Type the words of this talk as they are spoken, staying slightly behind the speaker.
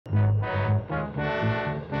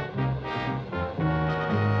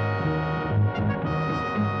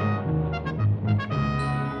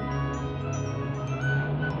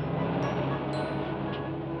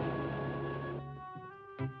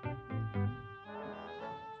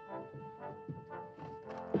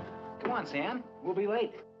Come on, Sam. We'll be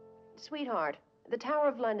late. Sweetheart, the Tower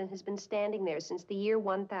of London has been standing there since the year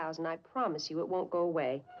 1000. I promise you it won't go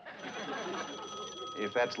away.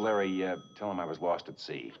 If that's Larry, tell him I was lost at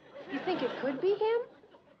sea. You think it could be him?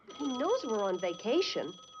 He knows we're on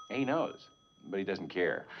vacation. He knows, but he doesn't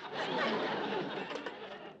care.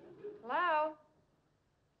 Hello?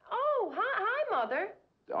 Oh, hi, Mother.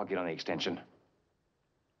 I'll get on the extension.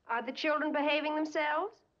 Are the children behaving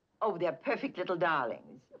themselves? Oh, they're perfect little darlings.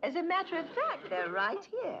 As a matter of fact, they're right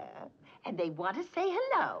here. And they want to say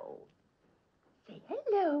hello. Say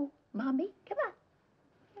hello, Mommy. Come on.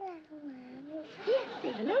 Hello, Mommy. Here,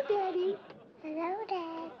 say hello, Daddy. Hello,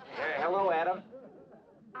 Dad. Hello, Adam.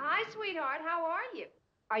 Hi, sweetheart. How are you?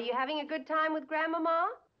 Are you having a good time with Grandmama?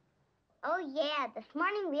 Oh, yeah. This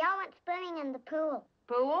morning we all went swimming in the pool.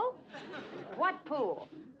 Pool? What pool?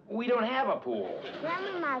 We don't have a pool.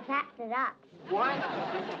 Grandmama packed it up. What?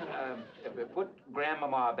 Put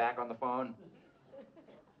Grandmama back on the phone.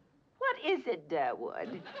 What is it,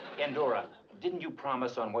 Durwood? Endora, didn't you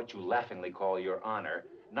promise on what you laughingly call your honor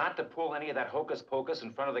not to pull any of that hocus-pocus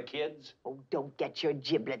in front of the kids? Oh, don't get your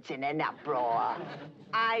giblets in an uproar.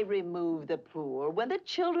 I removed the pool when the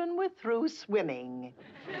children were through swimming.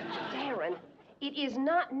 Darrin, it is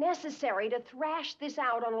not necessary to thrash this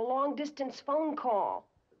out on a long-distance phone call.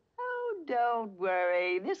 Oh, don't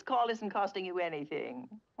worry. This call isn't costing you anything.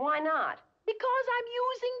 Why not? Because I'm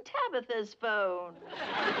using Tabitha's phone.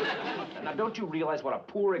 Now, don't you realize what a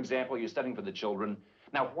poor example you're setting for the children?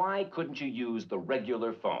 Now, why couldn't you use the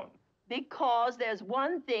regular phone? Because there's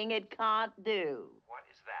one thing it can't do. What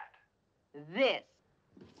is that? This.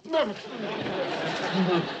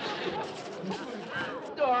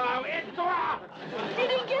 Endora! Did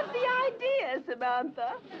he get the idea,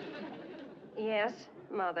 Samantha? Yes,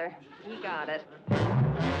 Mother. You got it.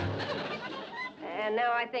 And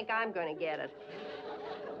now I think I'm going to get it.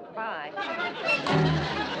 Bye.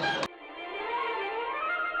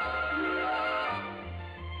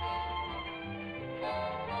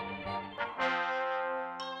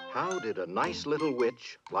 How did a nice little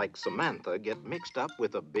witch like Samantha get mixed up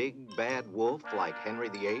with a big, bad wolf like Henry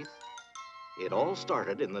VIII? It all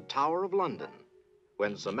started in the Tower of London,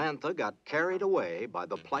 when Samantha got carried away by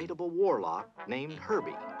the plight of a warlock named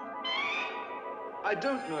Herbie. I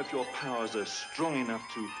don't know if your powers are strong enough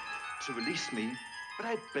to release me, but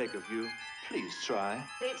I beg of you, please try.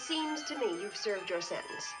 It seems to me you've served your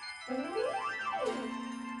sentence.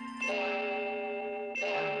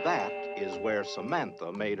 That is where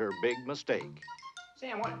Samantha made her big mistake.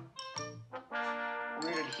 Sam, what?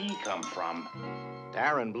 Where did he come from?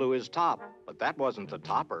 Darrin blew his top, but that wasn't the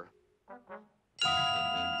topper.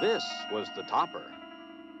 This was the topper.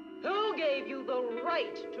 Who gave you the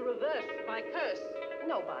right to reverse my curse?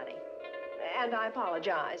 Nobody. And I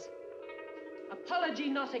apologize. Apology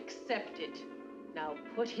not accepted. Now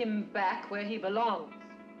put him back where he belongs.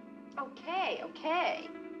 Okay, okay.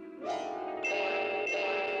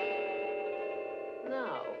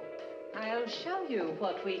 Now, I'll show you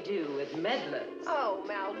what we do with meddlers. Oh,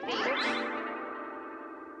 Malvina.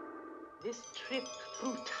 This trip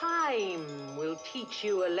through time will teach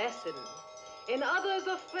you a lesson. In others'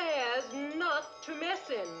 affairs not to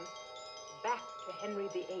mess in. Back to Henry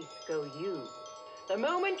VIII go you. The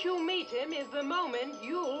moment you meet him is the moment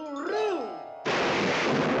you'll rue.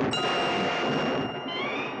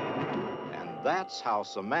 And that's how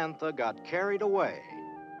Samantha got carried away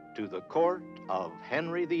to the court of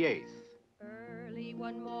Henry VIII. Early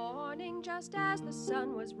one morning, just as the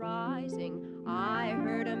sun was rising, I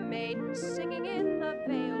heard a maiden singing in the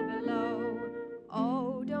vale below.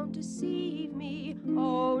 Oh, don't deceive me,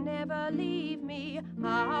 oh, never leave me.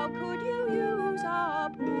 How could you use a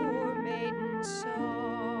poor maiden so?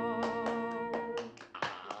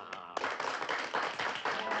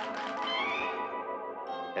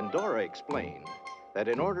 Endora explained that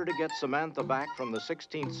in order to get Samantha back from the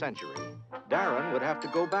 16th century, Darrin would have to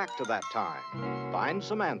go back to that time, find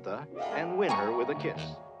Samantha, and win her with a kiss.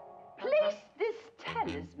 Place this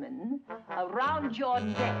talisman around your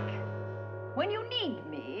neck. When you need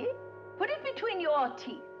me, put it between your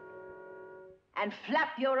teeth and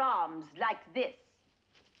flap your arms like this.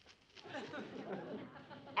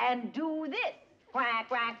 And do this. Quack,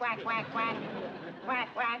 quack, quack, quack, quack.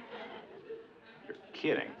 Quack, quack. You're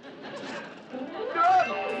kidding.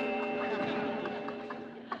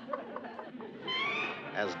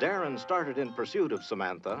 As Darrin started in pursuit of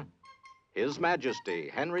Samantha, His Majesty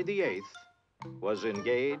Henry VIII was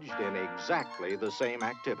engaged in exactly the same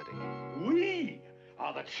activity. We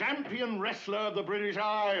are the champion wrestler of the British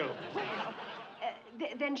Isle. Well,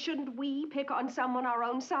 then shouldn't we pick on someone our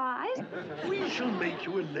own size? We shall make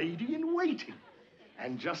you a lady in waiting.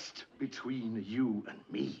 And just between you and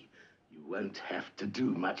me, you won't have to do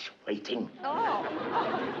much waiting. Oh.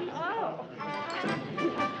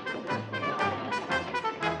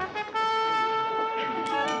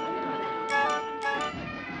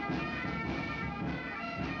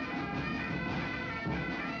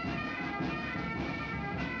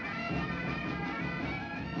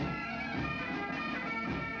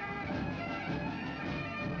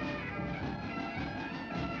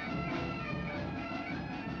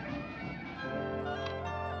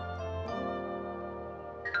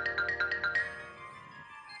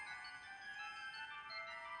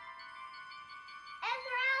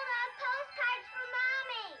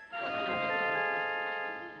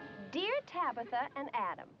 Dear Tabitha and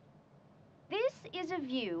Adam, this is a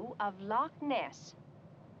view of Loch Ness.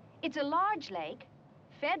 It's a large lake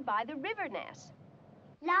fed by the River Ness.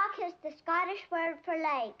 Loch is the Scottish word for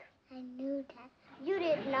lake. I knew that. You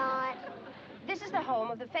did not. This is the home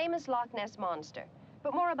of the famous Loch Ness monster,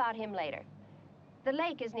 but more about him later. The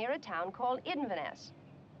lake is near a town called Inverness,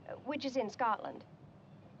 which is in Scotland.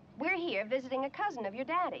 We're here visiting a cousin of your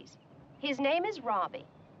daddy's. His name is Robbie,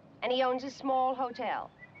 and he owns a small hotel.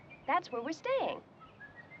 That's where we're staying.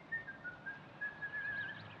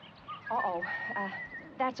 Uh-oh.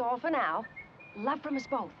 That's all for now. Love from us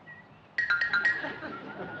both.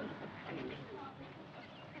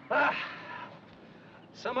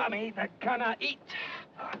 Some have meat that cannot eat,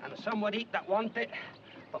 and some would eat that want it.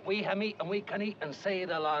 But we have meat and we can eat and say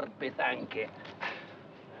the Lord be thank you.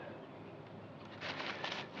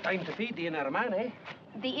 Time to feed the inner man, eh?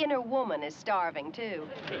 The inner woman is starving, too.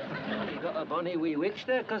 You got a bonny wee witch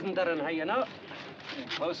there, Cousin Darrin, how you not?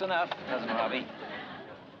 Close enough, Cousin Robbie.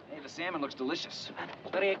 Hey, the salmon looks delicious.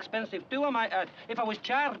 Very expensive, too, I might add. If I was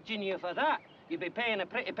charging you for that, you'd be paying a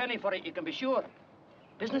pretty penny for it, you can be sure.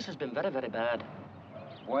 Business has been very, very bad.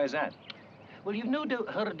 Why is that? Well, you've no doubt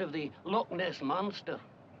heard of the Loch Ness monster.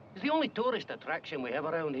 He's the only tourist attraction we have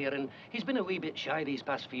around here, and he's been a wee bit shy these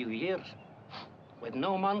past few years. With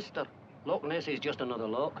no monster, Loch Ness is just another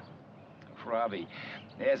loch. Robbie,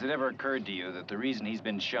 has it ever occurred to you that the reason he's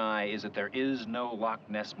been shy is that there is no Loch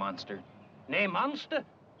Ness monster? Nay, monster?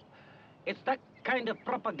 It's that kind of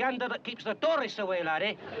propaganda that keeps the tourists away,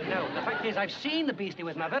 laddie. Now, the fact is, I've seen the beastie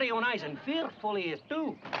with my very own eyes, and fearful he is,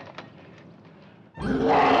 too.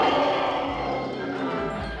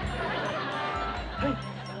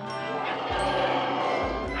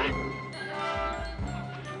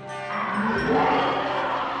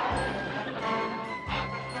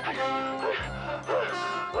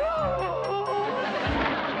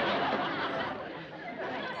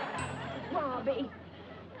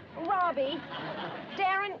 Robbie,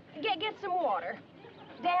 Darrin, get some water.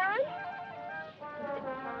 Darrin?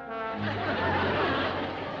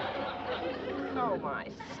 Oh, my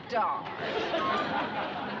stars.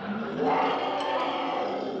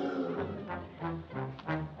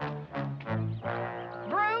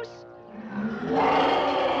 Bruce?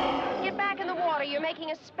 Get back in the water. You're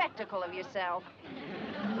making a spectacle of yourself.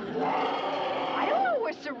 I don't know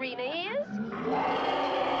where Serena is.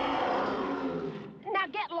 Now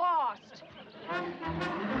get lost.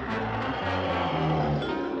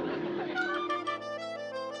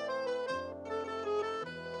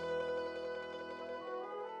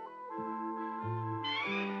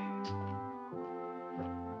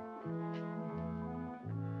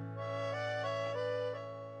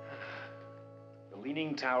 The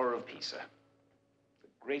Leaning Tower of Pisa. The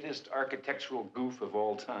greatest architectural goof of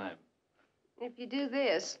all time. If you do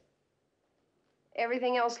this,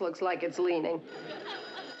 everything else looks like it's leaning.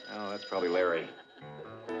 Oh, that's probably Larry.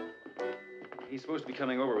 He's supposed to be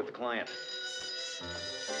coming over with the client.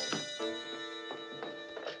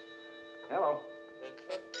 Hello.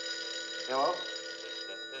 Hello?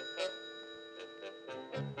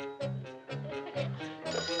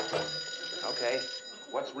 Okay.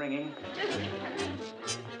 What's ringing?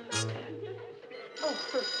 Oh,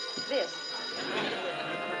 this.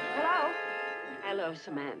 Hello? Hello,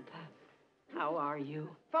 Samantha. How are you?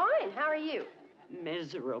 Fine. How are you?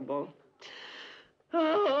 Miserable.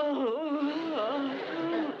 Oh.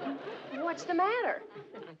 What's the matter?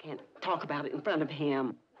 I can't talk about it in front of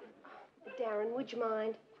him. Darrin, would you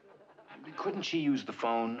mind? Couldn't she use the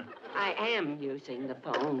phone? I am using the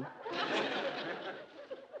phone.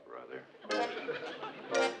 Brother.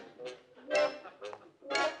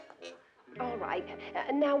 All right.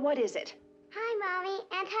 Now, what is it? Hi, Mommy.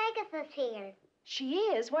 Aunt Agatha's here. She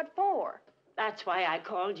is? What for? That's why I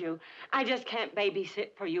called you. I just can't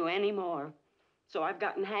babysit for you anymore. So I've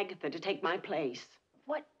gotten Agatha to take my place.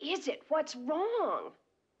 What is it? What's wrong?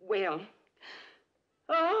 Well,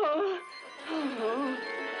 oh. Oh,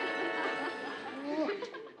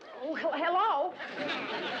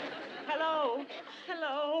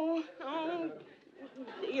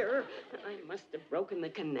 I must have broken the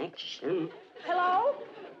connection. Hello?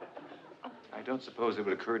 I don't suppose it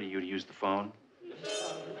would occur to you to use the phone?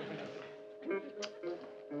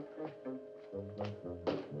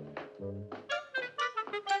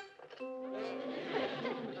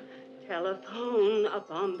 Telephone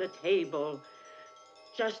upon the table.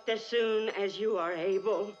 Just as soon as you are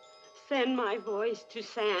able, send my voice to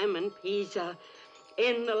Sam and Pisa,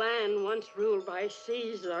 in the land once ruled by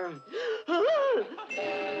Caesar. Aunt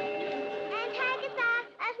Agatha,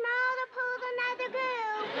 Esmeralda pulled another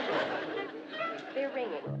girl. They're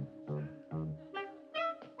ringing.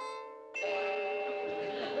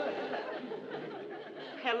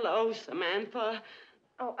 Hello, Samantha.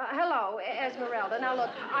 Oh, hello, Esmeralda. Now,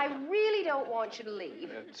 look, I really don't want you to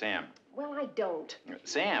leave. Sam. Well, I don't.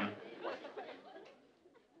 Sam?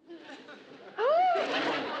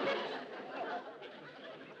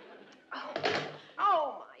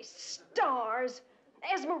 Oh, my stars.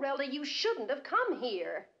 Esmeralda, you shouldn't have come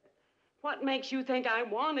here. What makes you think I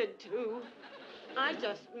wanted to? I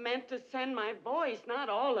just meant to send my voice, not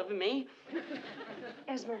all of me.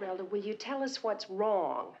 Esmeralda, will you tell us what's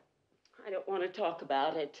wrong? I don't want to talk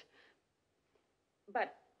about it.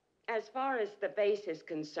 But as far as the vase is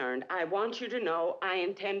concerned, I want you to know I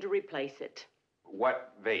intend to replace it.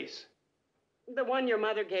 What vase? The one your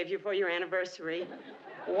mother gave you for your anniversary.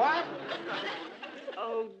 What?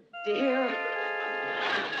 Oh, dear.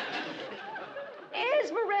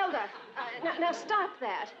 Esmeralda, now stop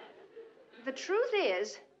that. The truth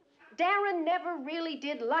is, Darrin never really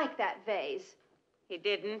did like that vase. He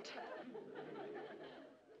didn't?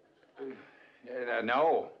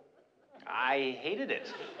 No. I hated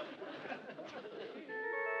it.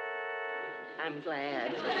 I'm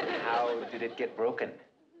glad. How did it get broken?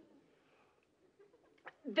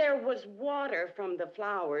 There was water from the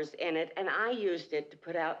flowers in it, and I used it to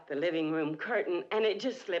put out the living room curtain, and it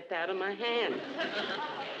just slipped out of my hand.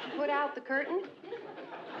 Put out the curtain?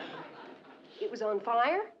 It was on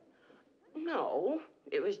fire? No,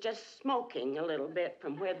 it was just smoking a little bit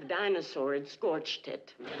from where the dinosaur had scorched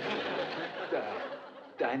it.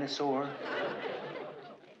 Dinosaur?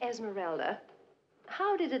 Esmeralda,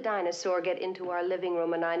 how did a dinosaur get into our living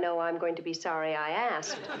room? And I know I'm going to be sorry I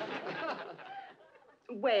asked.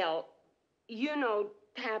 Well, you know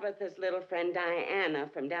Tabitha's little friend Diana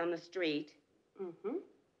from down the street? Mm-hmm.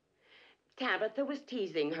 Tabitha was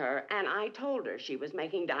teasing her, and I told her she was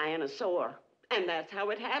making Diana sore. And that's how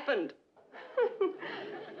it happened.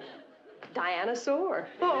 Dinosaur.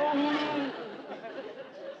 Oh.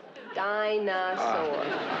 Dinosaur.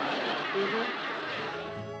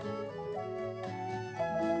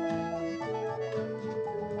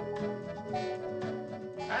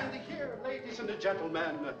 And here, ladies and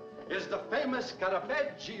gentlemen, is the famous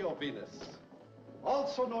Caravaggio Venus,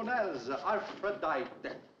 also known as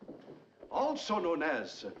Aphrodite, also known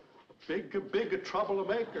as Big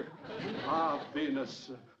Troublemaker. Ah,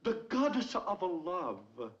 Venus, the goddess of love,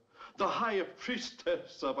 the high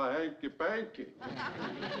priestess of a hanky-panky.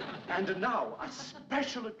 And now, a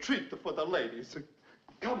special treat for the ladies.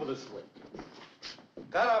 Come this way.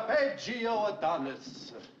 Caravaggio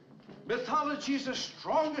Adonis, mythology's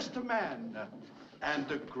strongest man and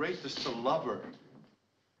the greatest lover.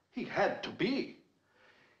 He had to be.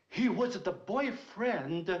 He was the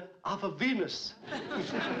boyfriend of Venus.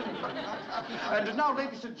 And now,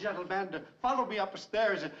 ladies and gentlemen, follow me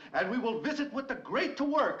upstairs and we will visit with the great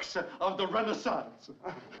works of the Renaissance.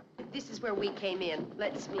 This is where we came in.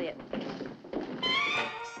 Let's split.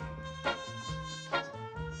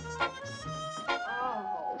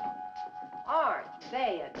 Oh, aren't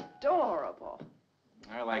they adorable?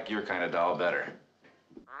 I like your kind of doll better.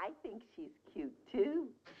 I think she's cute, too.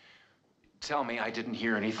 Tell me I didn't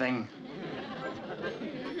hear anything.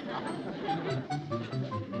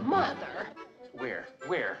 Mother. Where?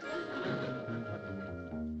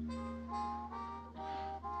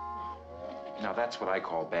 Now that's what I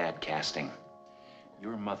call bad casting.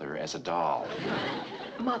 Your mother as a doll.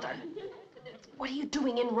 Mother, what are you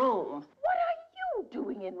doing in Rome? What are you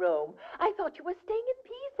doing in Rome? I thought you were staying in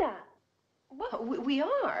Pisa. Well, we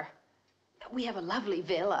are. We have a lovely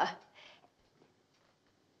villa.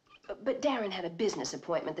 But Darrin had a business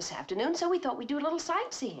appointment this afternoon, so we thought we'd do a little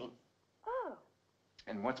sightseeing. Oh.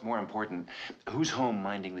 And what's more important, who's home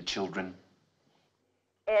minding the children?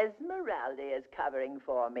 Esmeralda is covering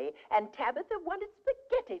for me, and Tabitha wanted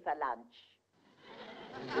spaghetti for lunch.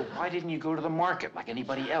 Well, why didn't you go to the market like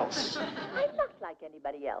anybody else? I'm not like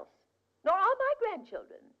anybody else, nor are my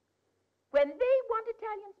grandchildren. When they want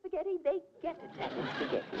Italian spaghetti, they get Italian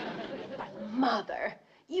spaghetti. But, Mother,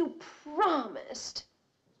 you promised.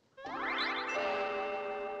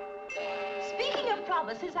 Speaking of promises,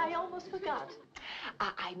 promises, I almost forgot.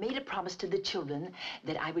 I made a promise to the children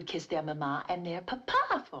that I would kiss their mama and their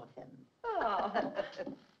papa for them. Oh.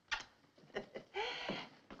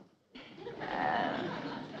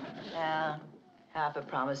 Well, half a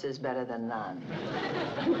promise is better than none.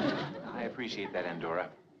 I appreciate that, Endora.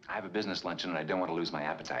 I have a business luncheon and I don't want to lose my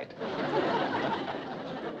appetite. I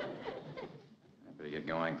better get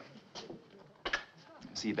going.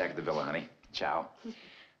 See you back at the villa, honey. Ciao.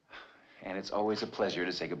 And it's always a pleasure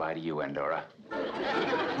to say goodbye to you, Endora. Oh,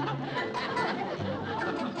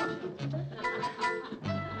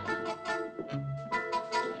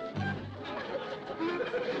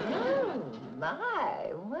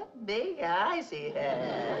 my, what big eyes he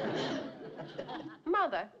has.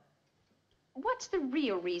 Mother, what's the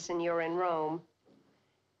real reason you're in Rome?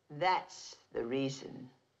 That's the reason.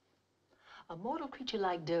 A mortal creature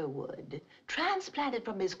like Durwood, transplanted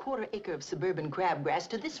from his quarter-acre of suburban crabgrass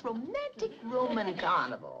to this romantic Roman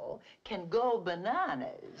carnival, can go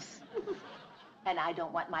bananas. And I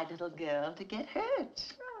don't want my little girl to get hurt.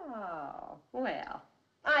 Oh, well,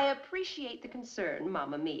 I appreciate the concern,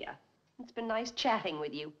 Mamma Mia. It's been nice chatting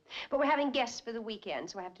with you. But we're having guests for the weekend,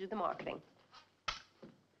 so I have to do the marketing.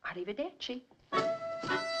 Arrivederci.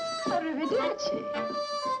 Arrivederci.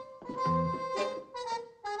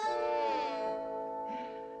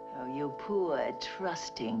 Oh, you poor,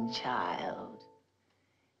 trusting child.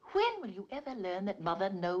 When will you ever learn that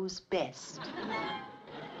Mother knows best?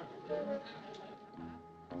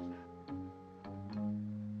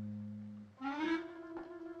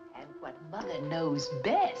 And what Mother knows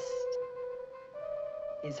best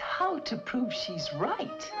is how to prove she's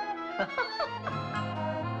right.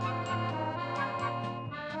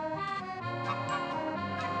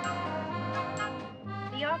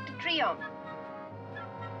 The Arc de Triomphe.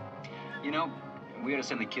 You know, we ought to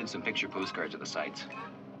send the kids some picture postcards of the sights.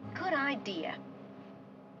 Good idea.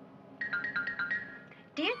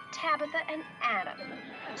 Dear Tabitha and Adam.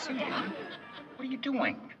 Sam, what are you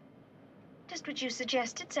doing? Just what you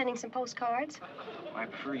suggested, sending some postcards. I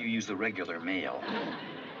prefer you use the regular mail.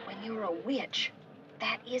 When you're a witch,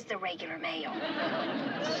 that is the regular mail.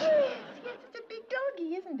 Yes, it's a big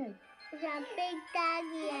doggy, isn't it? There's a big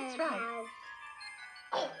doggy in That's the right. house.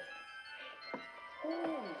 Oh,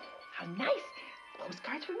 how nice.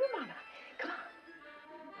 Postcards from your mama. Come on.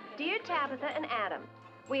 Dear Tabitha and Adam,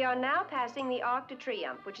 we are now passing the Arc de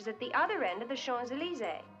Triomphe, which is at the other end of the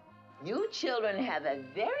Champs-Élysées. You children have a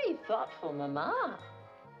very thoughtful mama.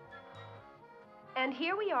 And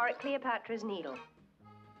here we are at Cleopatra's Needle.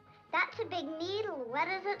 That's a big needle. What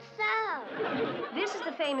does it sew? This is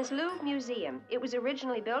the famous Louvre Museum. It was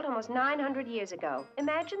originally built almost 900 years ago.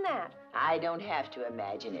 Imagine that. I don't have to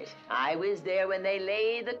imagine it. I was there when they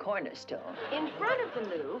laid the cornerstone. In front of the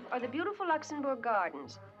Louvre are the beautiful Luxembourg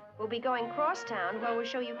Gardens. We'll be going cross town where we'll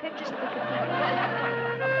show you pictures of the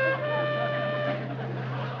cathedral.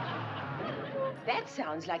 That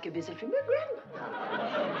sounds like a visit from your grandma.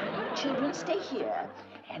 You children stay here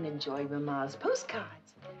and enjoy Mama's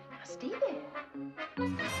postcards. Now stay there.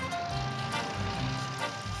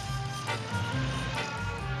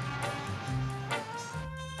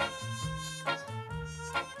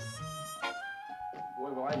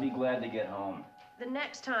 Boy, will I be glad to get home. The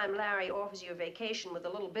next time Larry offers you a vacation with a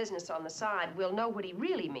little business on the side, we'll know what he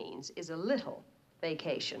really means is a little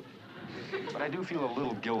vacation. But I do feel a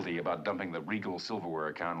little guilty about dumping the Regal silverware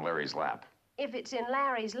account in Larry's lap. If it's in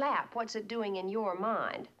Larry's lap, what's it doing in your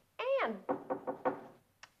mind?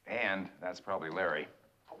 And that's probably Larry.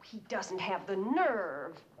 Oh, he doesn't have the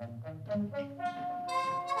nerve.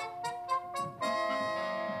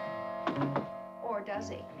 Or does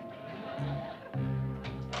he?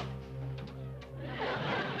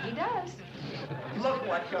 He does. Look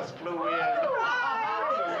what just flew in.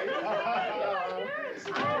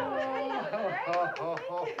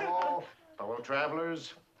 Fellow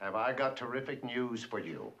travelers, have I got terrific news for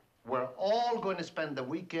you. We're all going to spend the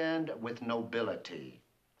weekend with nobility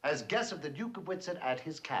as guests of the Duke of Windsor at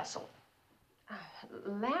his castle.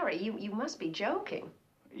 Larry, you must be joking.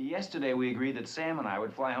 Yesterday, we agreed that Sam and I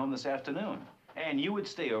would fly home this afternoon, and you would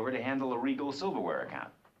stay over to handle the Regal silverware account.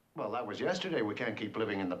 Well, that was yesterday. We can't keep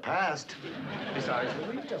living in the past. Besides,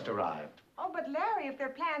 Louise just arrived. Oh, but Larry, if their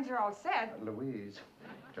plans are all set... Louise,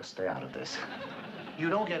 just stay out of this. You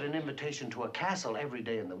don't get an invitation to a castle every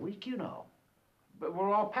day in the week, you know. But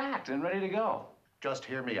we're all packed and ready to go. Just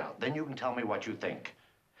hear me out. Then you can tell me what you think.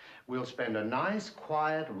 We'll spend a nice,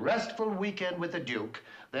 quiet, restful weekend with the Duke.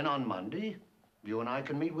 Then on Monday, you and I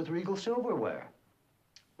can meet with Regal Silverware.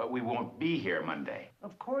 But we won't be here Monday.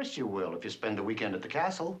 Of course you will if you spend the weekend at the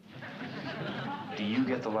castle. Do you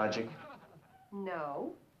get the logic?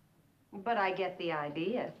 No. But I get the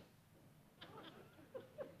idea.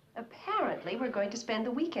 Apparently, we're going to spend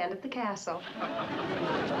the weekend at the castle.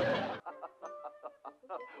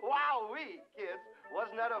 Wowee, kids.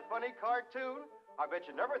 Wasn't that a funny cartoon? I bet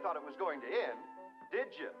you never thought it was going to end,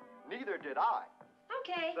 did you? Neither did I.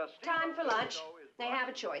 Okay, time for lunch. They have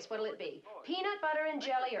a choice. What'll it be? Peanut butter and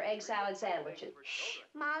jelly or egg salad sandwiches? Shh,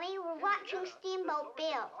 Mommy, we're watching Steamboat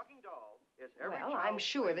Bill. Well, I'm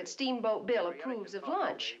sure that Steamboat Bill approves of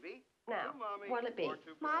lunch. Now, what'll it be?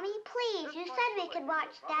 Mommy, please, you said we could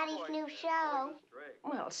watch Daddy's new show.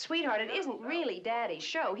 Well, sweetheart, it isn't really Daddy's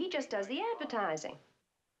show. He just does the advertising.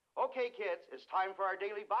 Okay, kids, it's time for our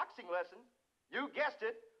daily boxing lesson. You guessed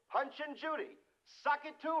it, Punch and Judy. Suck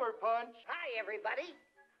it to her, Punch. Hi, everybody.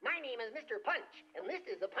 My name is Mr. Punch, and this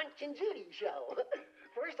is the Punch and Judy show.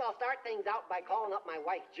 First, I'll start things out by calling up my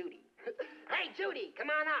wife, Judy. Hey, Judy, come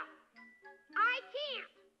on up. I can't.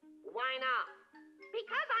 Why not?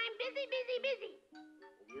 Because I'm busy.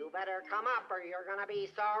 You better come up or you're gonna be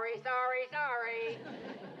sorry.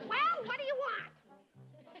 Well, what do you want?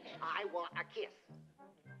 I want a kiss.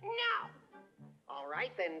 No. All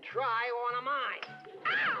right, then try one of mine.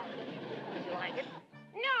 Ow! Did you like it?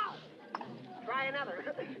 No. Try another.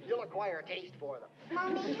 You'll acquire a taste for them.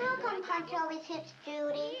 Mommy, how come Punch always hits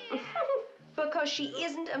Judy? Because she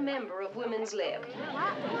isn't a member of Women's Lib.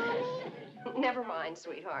 What, Mommy? Never mind,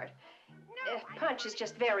 sweetheart. Punch is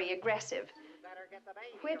just very aggressive,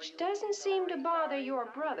 which doesn't seem to bother your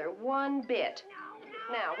brother one bit.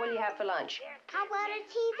 Now, what do you have for lunch? How about a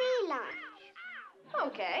TV lunch?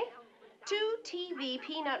 Okay. 2 TV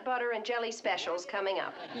peanut butter and jelly specials coming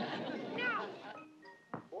up. No.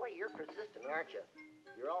 Boy, you're persistent, aren't you?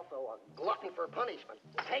 You're also a glutton for punishment.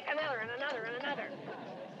 Take another and another and another.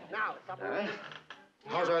 Now, it's up to you.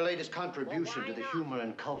 How's our latest contribution to the humor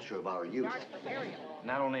and culture of our youth?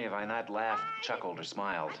 Not only have I not laughed, chuckled, or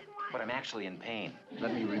smiled, but I'm actually in pain.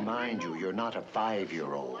 Let me remind you, you're not a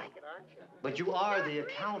 5-year-old. But you are the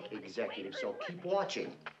account executive, so keep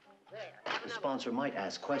watching. The sponsor might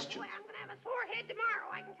ask questions. I'm gonna have a sore head tomorrow,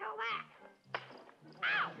 I can tell that.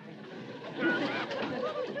 Ow!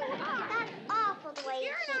 That's awful the way he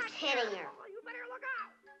keeps hitting her. Well, you better look out.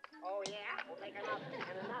 Oh, yeah? We'll take another and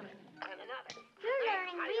another and another. You're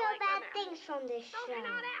learning real bad things from this show. Those are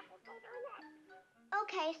not apples, those are what?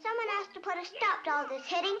 Okay, someone has to put a stop to all this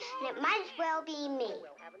hitting, and it might as well be me.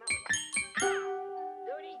 We'll have another.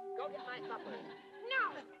 Judy, go get my supper. No!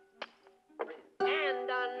 And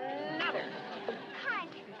another.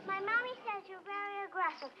 Punch, my mommy says you're very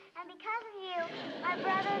aggressive, and because of you, my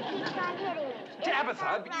brother keeps on hitting me.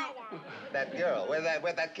 Tabitha, that girl,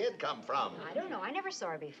 where'd that kid come from? I don't know. I never saw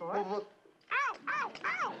her before. Well, Ow, ow,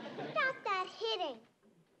 ow! Stop that hitting.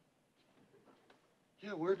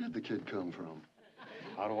 Yeah, where did the kid come from?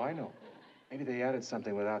 How do I know? Maybe they added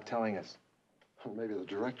something without telling us. Or maybe the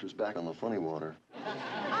director's back on the funny water.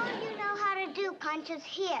 All you know how to do, Punch, is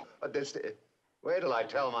hit. Wait till I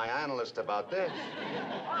tell my analyst about this.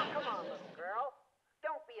 Oh, come on, little girl.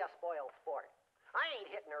 Don't be a spoiled sport. I ain't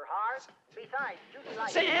hitting her hard. Besides, Judy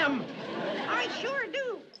likes Sam! I sure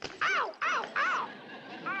do. Ow, ow, ow!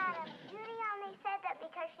 Adam, Judy only said that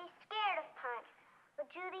because she's scared of Punch. But,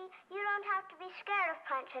 Judy, you don't have to be scared of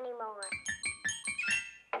Punch anymore.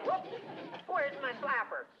 Whoop. Where's my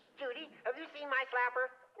slapper? Judy, have you seen my slapper?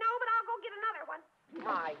 No, but I'll go get another one.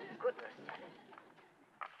 My goodness.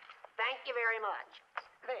 Thank you very much.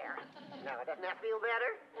 There. Now, doesn't that feel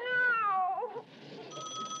better? No!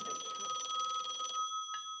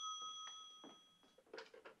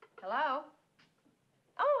 Hello?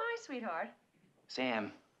 Oh, hi, sweetheart.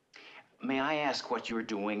 Sam, may I ask what you're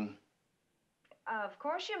doing? Of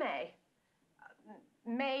course you may.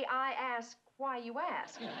 May I ask why you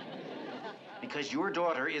ask? Because your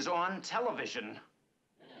daughter is on television.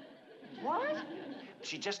 What?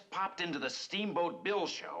 She just popped into the Steamboat Bill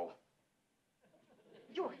show.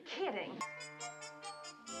 You're kidding.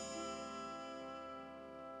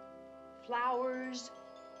 Flowers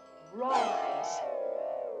rise.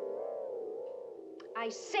 I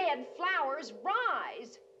said flowers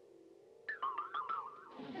rise.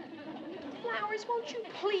 Flowers, won't you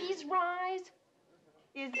please rise?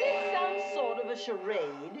 Is this some sort of a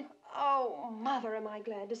charade? Oh, Mother, am I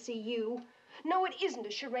glad to see you. No, it isn't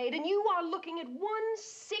a charade, and you are looking at one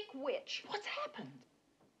sick witch. What's happened?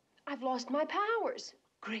 I've lost my powers.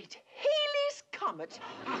 Great Haley's Comet.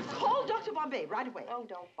 Call Dr. Bombay right away. Oh,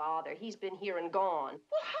 don't bother. He's been here and gone.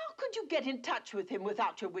 Well, how could you get in touch with him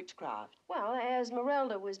without your witchcraft? Well,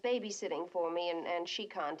 Esmeralda was babysitting for me, and she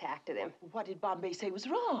contacted him. What did Bombay say was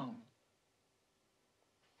wrong?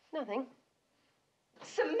 Nothing.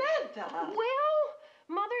 Samantha! Well,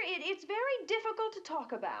 Mother, it's very difficult to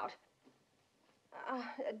talk about.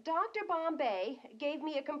 Dr. Bombay gave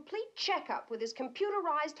me a complete checkup with his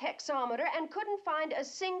computerized hexometer and couldn't find a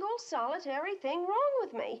single solitary thing wrong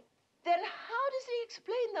with me. Then how does he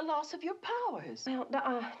explain the loss of your powers? Well,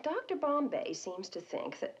 Dr. Bombay seems to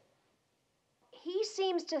think that... He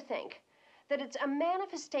seems to think that it's a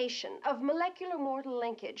manifestation of molecular mortal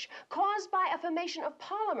linkage caused by a formation of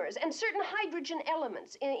polymers and certain hydrogen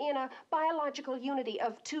elements in a biological unity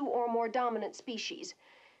of two or more dominant species.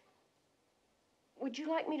 Would you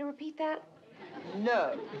like me to repeat that?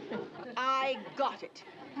 No. I got it.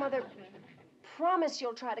 Mother, promise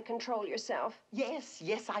you'll try to control yourself. Yes,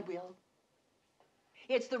 yes, I will.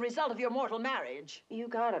 It's the result of your mortal marriage. You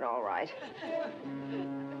got it all right.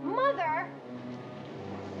 Mother!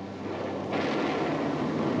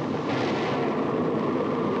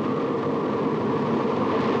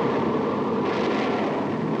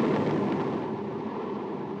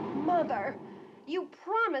 Mother, you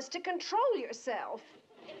promised to control yourself.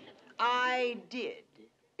 I did.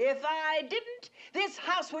 If I didn't, this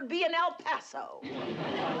house would be in El Paso.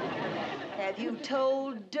 Have you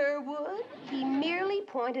told Durwood? He merely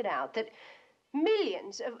pointed out that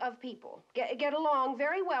millions of people get along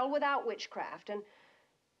very well without witchcraft, and,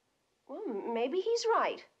 well, maybe he's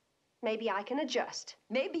right. Maybe I can adjust.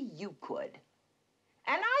 Maybe you could.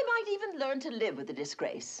 And I might even learn to live with the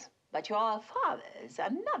disgrace. But your father's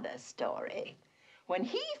another story. When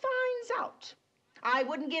he finds out, I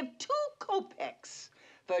wouldn't give 2 kopecks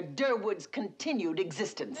for Durwood's continued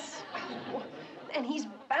existence. And he's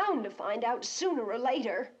bound to find out sooner or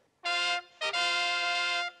later.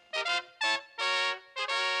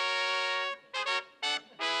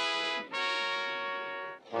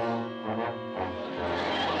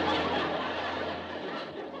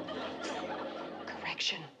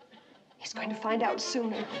 Correction. He's going to find out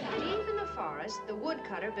sooner. Deep in the forest, the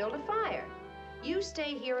woodcutter built a fire. You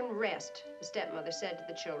stay here and rest, the stepmother said to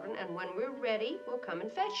the children, and when we're ready, we'll come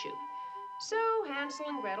and fetch you. So Hansel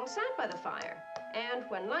and Gretel sat by the fire, and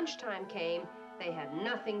when lunchtime came, they had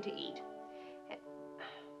nothing to eat.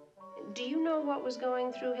 Do you know what was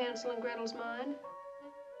going through Hansel and Gretel's mind?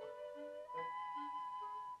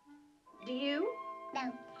 Do you?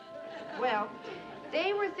 No. Well,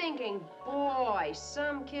 they were thinking, boy,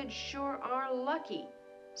 some kids sure are lucky.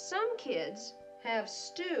 Some kids have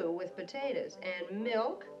stew with potatoes and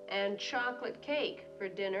milk and chocolate cake for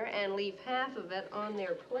dinner and leave half of it on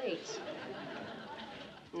their plates.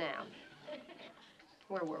 Now,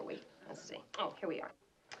 where were we? Let's see. Oh, here we are.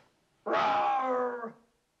 Roar!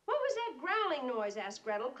 What was that growling noise? Asked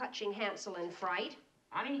Gretel, clutching Hansel in fright.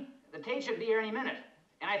 Honey, the tea should be here any minute.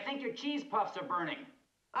 And I think your cheese puffs are burning.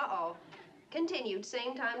 Uh-oh. Continued,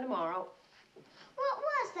 same time tomorrow. What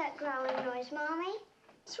was that growling noise, Mommy?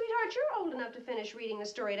 Sweetheart, you're old enough to finish reading the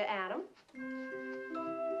story to Adam.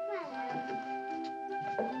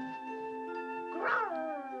 Growl.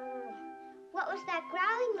 What was that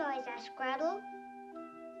growling noise? Asked Gretel.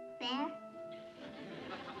 Bear?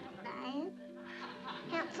 Lion?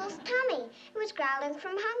 Hansel's tummy. It was growling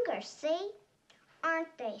from hunger, see?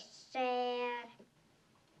 Aren't they sad?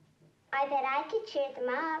 I bet I could cheer them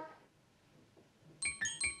up.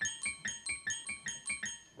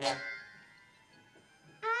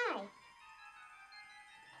 Hi.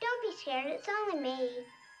 Don't be scared, it's only me.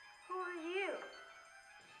 Who are you?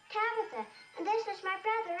 Tabitha, and this is my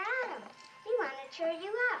brother, Adam. We want to cheer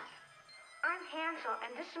you up. I'm Hansel,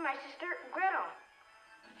 and this is my sister, Gretel.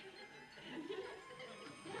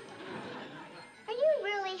 Are you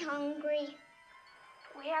really hungry?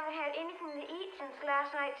 We haven't had anything to eat since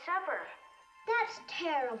last night's supper. That's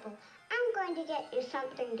terrible. I'm going to get you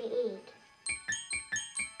something to eat.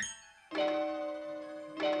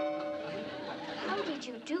 How did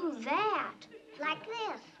you do that? Like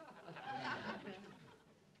this.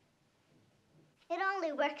 It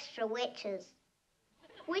only works for witches.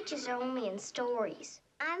 Witches are only in stories.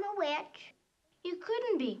 I'm a witch. You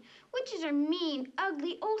couldn't be. Witches are mean,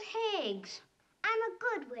 ugly old hags. I'm a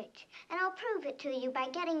good witch, and I'll prove it to you by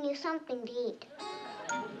getting you something to eat.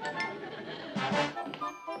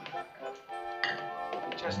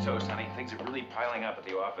 Just toast, honey. Things are really piling up at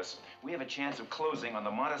the office. We have a chance of closing on the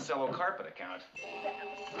Monticello carpet account.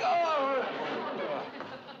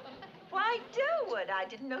 Why, Durwood, I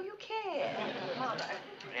didn't know you cared. Mother.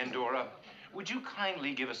 Endora, would you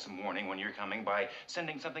kindly give us some warning when you're coming by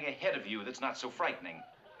sending something ahead of you that's not so frightening?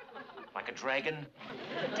 Like a dragon?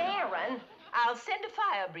 Darrin, I'll send a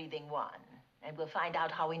fire-breathing one, and we'll find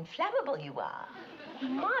out how inflammable you are.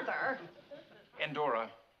 Mother! Endora,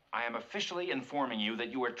 I am officially informing you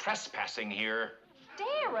that you are trespassing here.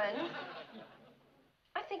 Darrin!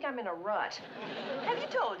 I think I'm in a rut. Have you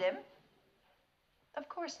told him? Of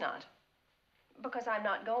course not. Because I'm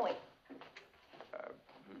not going.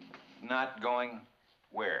 Not going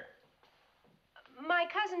where? My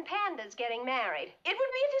cousin Panda's getting married. It would be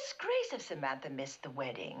a disgrace if Samantha missed the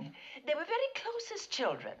wedding. They were very close as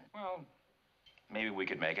children. Well, maybe we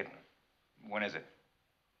could make it. When is it?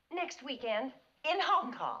 Next weekend. In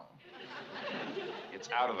Hong Kong. It's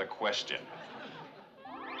out of the question.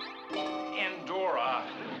 Endora.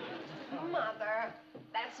 Mother,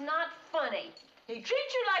 that's not funny. He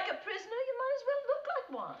treats you like a prisoner, you might as well look like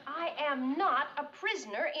one. I am not a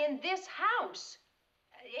prisoner in this house.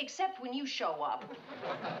 Except when you show up.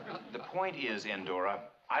 The point is, Endora,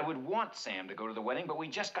 I would want Sam to go to the wedding, but we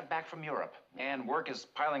just got back from Europe. And work is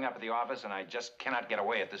piling up at the office, and I just cannot get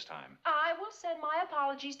away at this time. I will send my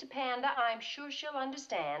apologies to Panda. I'm sure she'll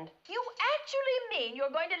understand. You actually mean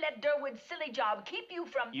you're going to let Durwood's silly job keep you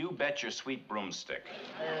from... You bet your sweet broomstick.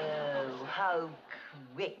 Oh, how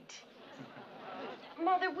quaint.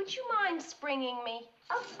 Mother, would you mind springing me?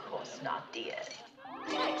 Of course not, dear.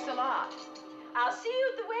 Thanks a lot. I'll see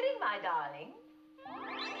you at the wedding, my darling.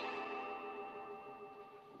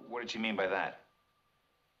 What did you mean by that?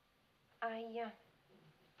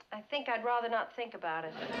 I think I'd rather not think about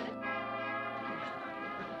it.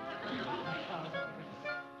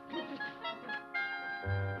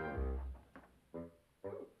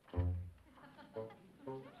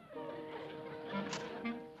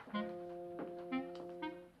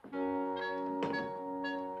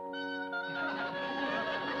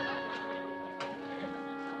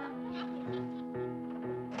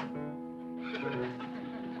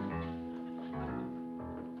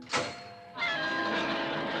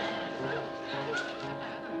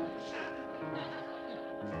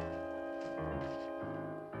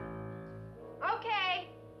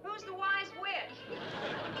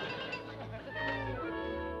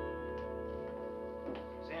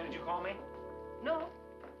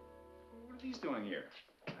 Doing here?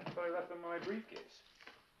 I thought I left them in my briefcase.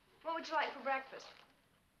 What would you like for breakfast?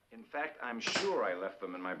 In fact, I'm sure I left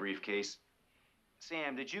them in my briefcase.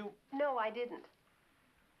 Sam, did you? No, I didn't.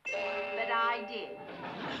 But I did.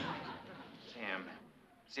 Sam,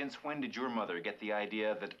 since when did your mother get the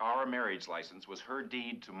idea that our marriage license was her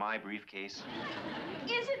deed to my briefcase?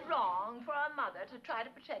 Is it wrong for a mother to try to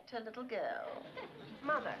protect her little girl?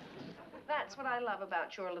 Mother, that's what I love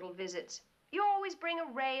about your little visits. You always bring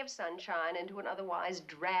a ray of sunshine into an otherwise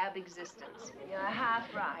drab existence. You're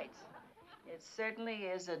half right. It certainly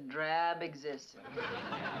is a drab existence.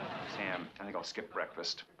 Sam, I think I'll skip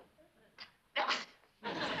breakfast.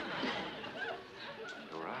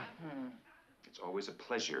 Dora, it's always a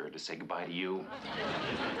pleasure to say goodbye to you.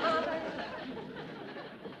 Mother,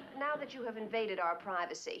 now that you have invaded our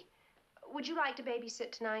privacy, would you like to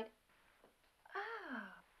babysit tonight?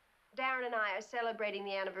 Darrin and I are celebrating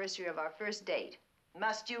the anniversary of our first date.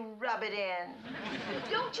 Must you rub it in?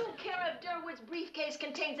 Don't you care if Durwood's briefcase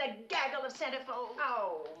contains a gaggle of centerfolds?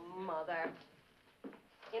 Oh, Mother.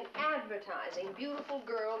 In advertising, beautiful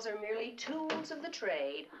girls are merely tools of the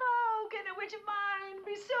trade. How can a witch of mine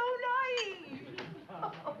be so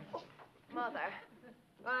naive? Mother,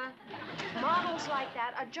 models like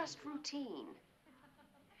that are just routine.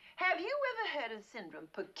 Have you ever heard of a syndrome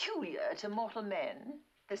peculiar to mortal men?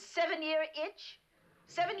 The 7-year itch?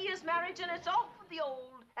 7 years marriage and it's off with the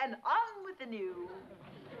old and on with the new.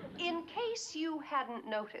 In case you hadn't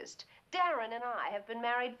noticed, Darrin and I have been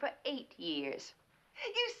married for 8 years.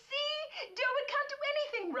 You see, Durwood can't do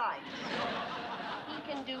anything right. He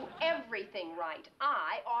can do everything right.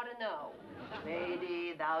 I ought to know.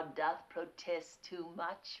 Lady, thou doth protest too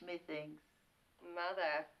much, methinks.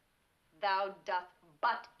 Mother, thou doth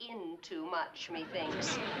butt in too much,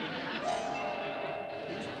 methinks.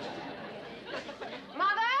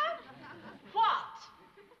 Mother? What?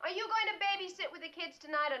 Are you going to babysit with the kids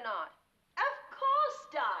tonight or not? Of course,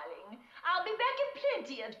 darling. I'll be back in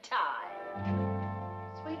plenty of time.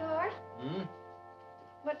 Sweetheart?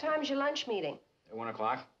 What time's your lunch meeting? At 1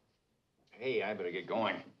 o'clock. Hey, I better get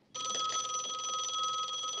going.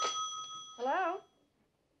 Hello?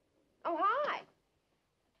 Oh, hi.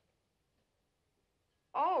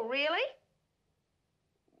 Oh, really?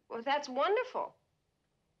 Well, that's wonderful.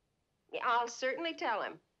 Yeah, I'll certainly tell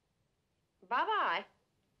him. Bye-bye.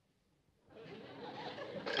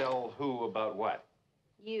 Tell who about what?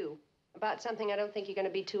 You. About something I don't think you're going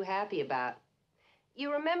to be too happy about.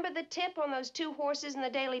 You remember the tip on those 2 horses in the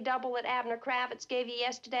Daily Double that Abner Kravitz gave you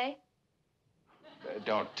yesterday?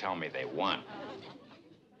 Don't tell me they won.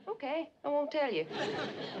 Okay, I won't tell you.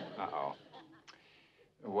 Uh-oh.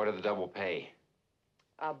 What did the double pay?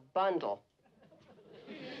 A bundle.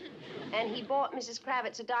 And he bought Mrs.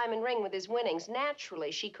 Kravitz a diamond ring with his winnings.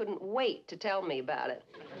 Naturally, she couldn't wait to tell me about it.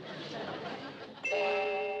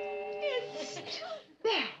 It's too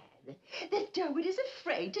bad that Durwood is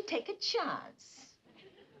afraid to take a chance.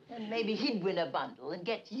 And maybe he'd win a bundle and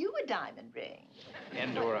get you a diamond ring.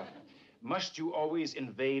 Endora, must you always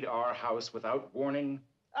invade our house without warning?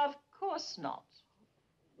 Of course not.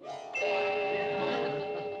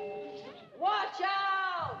 Watch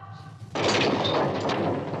out!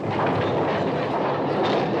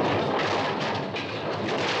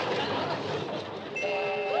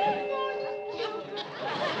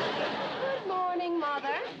 Good morning,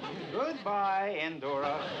 Mother. Goodbye,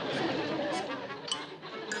 Endora.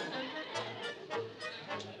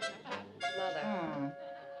 Mother,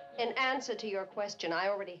 in answer to your question, I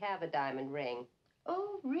already have a diamond ring.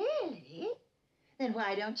 Oh, really? Then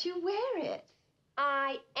why don't you wear it?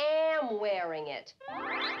 I am wearing it.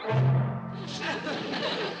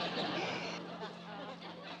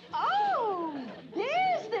 Oh,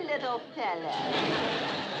 there's the little fella.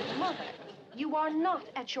 Mother, you are not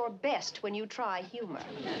at your best when you try humor.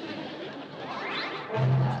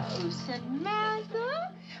 Oh,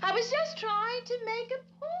 Samantha, I was just trying to make a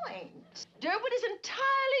point. Durwood is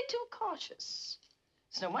entirely too cautious.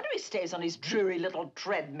 It's no wonder he stays on his dreary little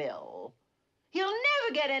treadmill. He'll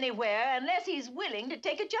never get anywhere unless he's willing to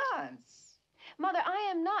take a chance. Mother, I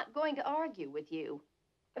am not going to argue with you.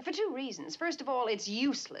 For two reasons. First of all, it's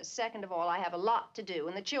useless. Second of all, I have a lot to do,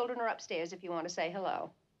 and the children are upstairs if you want to say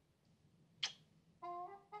hello.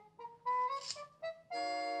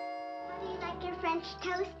 How do you like your French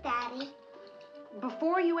toast, Daddy?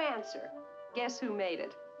 Before you answer, guess who made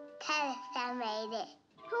it? Tabitha made it.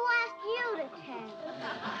 Who asked you to tell?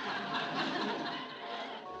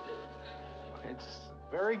 It's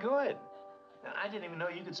very good. I didn't even know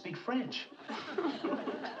you could speak French.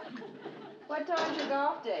 What time's your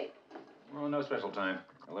golf date? Well, no special time.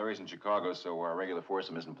 Larry's in Chicago, so our regular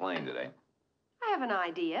foursome isn't playing today. I have an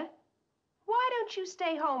idea. Why don't you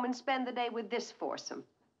stay home and spend the day with this foursome?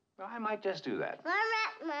 Well, I might just do that. All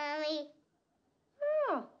right, Mommy.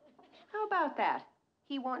 Oh, how about that?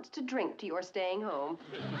 He wants to drink to your staying home.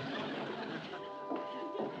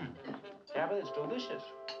 Tabitha, it's delicious.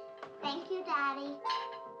 Thank you, Daddy.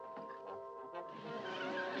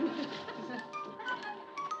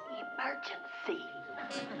 Emergency.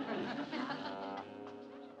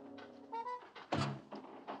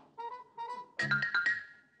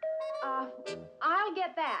 I'll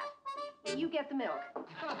get that. You get the milk.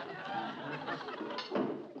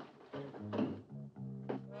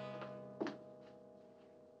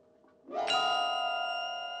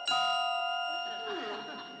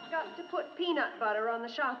 Got to put peanut butter on the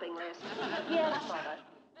shopping list. Yes, Mother.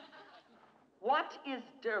 What is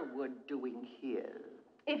Durwood doing here?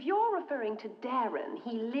 If you're referring to Darrin,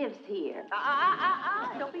 he lives here.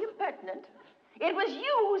 Don't be impertinent. It was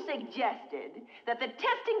you who suggested that the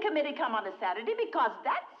testing committee come on a Saturday because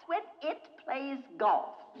that's when it plays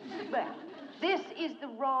golf. Well, this is the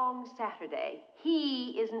wrong Saturday.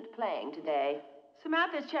 He isn't playing today.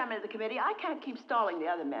 Samantha's chairman of the committee. I can't keep stalling the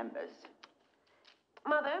other members.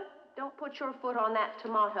 Mother, don't put your foot on that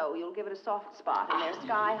tomato. You'll give it a soft spot, and they're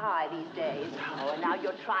sky high these days. Oh, and now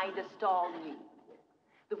you're trying to stall me.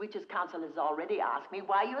 The Witches' Council has already asked me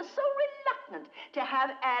why you're so reluctant to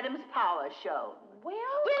have Adam's power shown.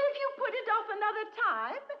 Well, if you put it off another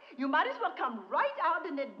time, you might as well come right out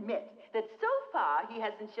and admit that so far he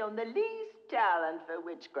hasn't shown the least talent for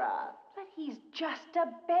witchcraft. But he's just a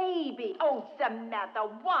baby. Oh, Samantha,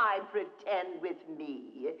 why pretend with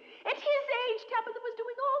me? At his age, Tabitha was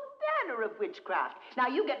doing all manner of witchcraft. Now,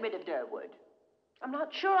 you get rid of Durwood. I'm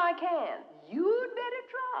not sure I can. You'd better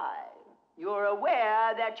try. You're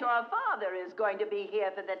aware that your father is going to be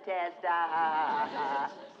here for the test. I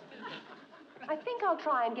think I'll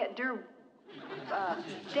try and get Darrin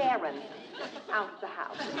out of the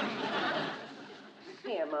house.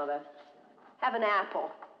 Here, Mother. Have an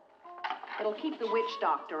apple. It'll keep the witch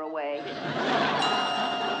doctor away.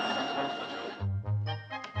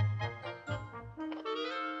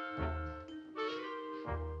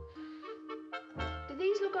 Do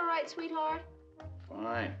these look all right, sweetheart?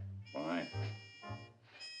 Fine, fine.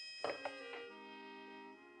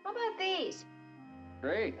 How about these?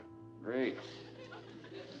 Great, great.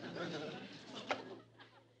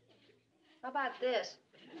 How about this?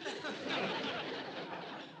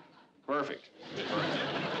 Perfect.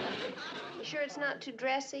 You sure it's not too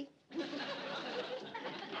dressy?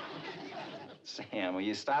 Sam, will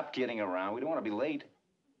you stop kidding around? We don't want to be late.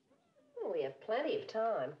 Oh, we have plenty of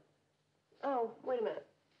time. Oh, wait a minute.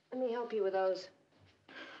 Let me help you with those.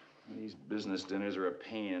 These business dinners are a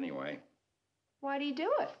pain anyway. Why do you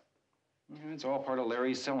do it? It's all part of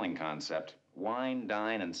Larry's selling concept. Wine,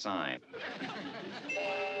 dine, and sign.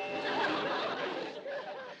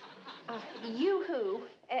 You who?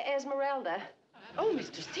 Esmeralda. Oh,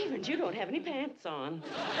 Mr. Stevens, you don't have any pants on.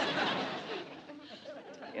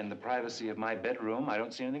 In the privacy of my bedroom, I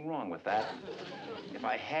don't see anything wrong with that. If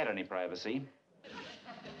I had any privacy.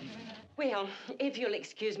 Well, if you'll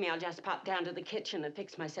excuse me, I'll just pop down to the kitchen and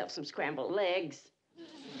fix myself some scrambled eggs.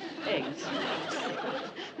 Eggs.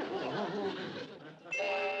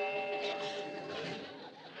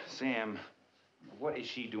 Sam, what is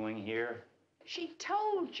she doing here? She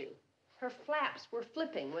told you. Her flaps were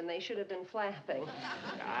flipping when they should have been flapping.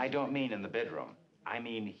 I don't mean in the bedroom. I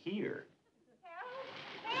mean here.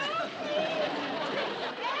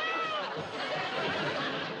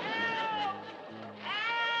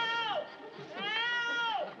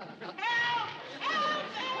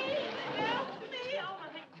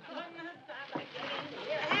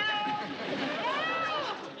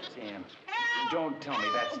 Sam, don't tell me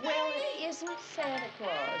that's... Well, it isn't Santa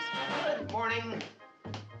Claus. Good morning.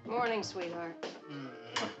 Morning, sweetheart.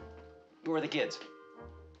 Who are the kids?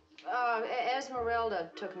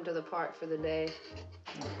 Esmeralda took him to the park for the day.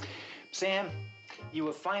 Sam, you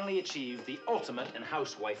have finally achieved the ultimate in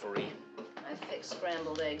housewifery. I've fixed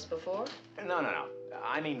scrambled eggs before. No.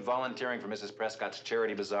 I mean volunteering for Mrs. Prescott's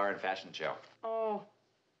charity bazaar and fashion show. Oh,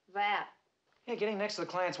 that. Yeah, getting next to the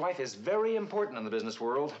client's wife is very important in the business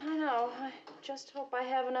world. I know. I just hope I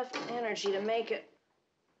have enough energy to make it.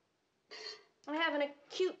 I have an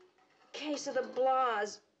acute case of the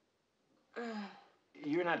blahs.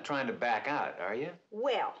 You're not trying to back out, are you?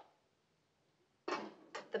 Well,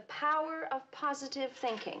 the power of positive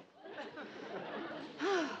thinking.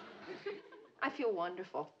 I feel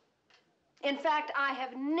wonderful. In fact, I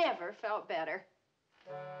have never felt better.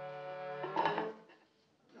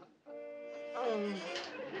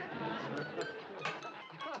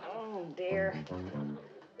 Oh, dear.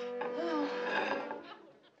 Oh.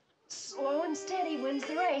 Slow and steady wins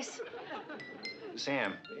the race.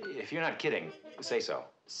 Sam, if you're not kidding, say so.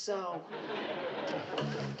 So?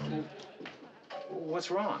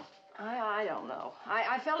 What's wrong? I don't know.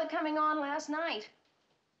 I felt it coming on last night.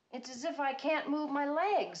 It's as if I can't move my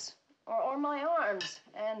legs or my arms,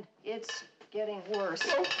 and it's getting worse.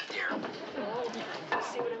 Oh, dear. Oh,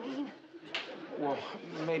 see what I mean? Well,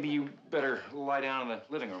 maybe you better lie down in the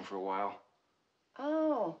living room for a while.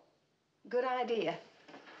 Oh, good idea.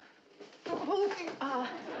 How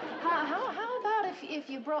about if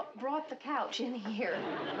you brought the couch in here?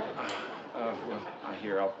 Well,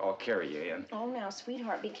 here, I'll carry you in. Oh, now,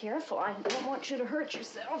 sweetheart, be careful. I don't want you to hurt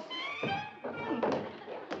yourself.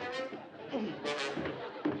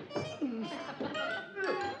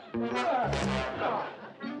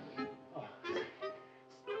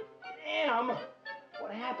 Sam,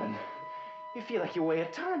 what happened? You feel like you weigh a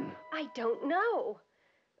ton. I don't know.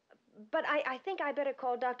 But I think I better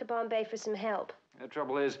call Dr. Bombay for some help. The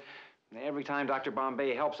trouble is, every time Dr.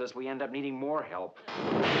 Bombay helps us, we end up needing more help.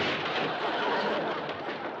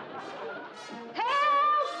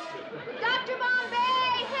 Help! Dr.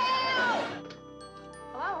 Bombay, help!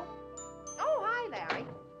 Hello? Oh, hi, Larry.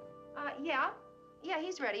 Yeah,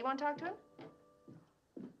 he's ready. You want to talk to him?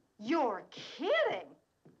 You're kidding.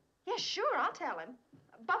 Yeah, sure, I'll tell him.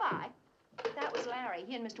 Bye-bye. That was Larry.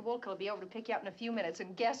 He and Mr. Wolcott will be over to pick you up in a few minutes,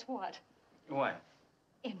 and guess what? What?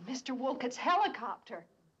 In Mr. Wolcott's helicopter.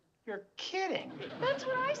 You're kidding. That's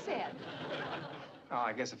what I said. Oh,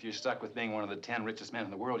 I guess if you're stuck with being one of the 10 richest men in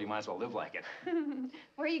the world, you might as well live like it.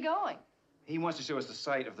 Where are you going? He wants to show us the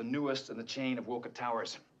site of the newest in the chain of Wolcott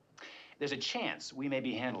Towers. There's a chance we may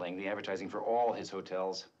be handling the advertising for all his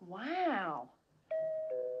hotels. Wow.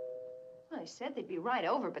 Well, he said they'd be right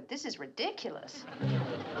over, but this is ridiculous.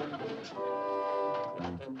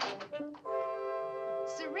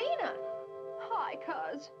 Serena! Hi,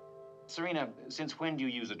 cuz. Serena, since when do you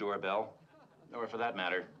use a doorbell? Or, for that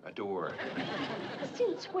matter, a door?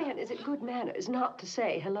 Since when is it good manners not to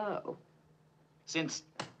say hello? Since...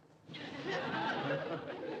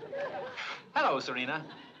 Hello, Serena.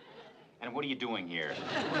 And what are you doing here?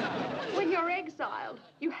 When you're exiled,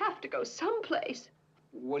 you have to go someplace.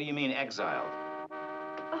 What do you mean, exiled?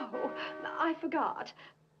 Oh, I forgot.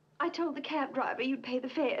 I told the cab driver you'd pay the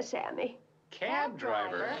fare, Sammy. Cab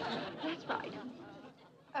driver? That's right.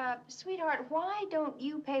 Sweetheart, why don't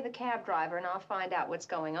you pay the cab driver and I'll find out what's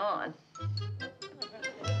going on?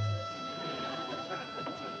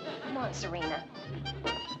 Come on, Serena.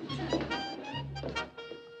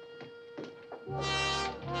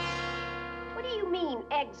 What do you mean,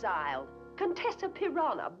 exiled? Contessa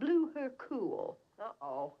Piranha blew her cool.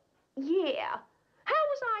 Uh-oh. Yeah. How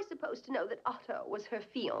was I supposed to know that Otto was her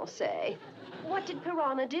fiancé? What did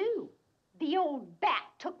Piranha do? The old bat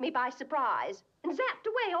took me by surprise and zapped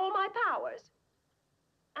away all my powers.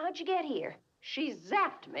 How'd you get here? She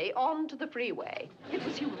zapped me onto the freeway. It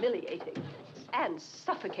was humiliating and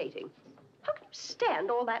suffocating. How can you stand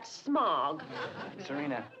all that smog?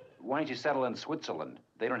 Serena, why don't you settle in Switzerland?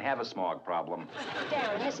 They don't have a smog problem.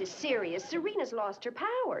 Darrin, this is serious. Serena's lost her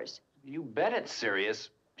powers. You bet it's serious.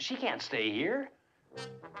 She can't stay here.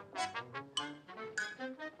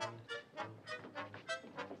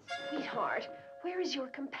 Sweetheart, where is your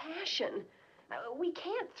compassion? We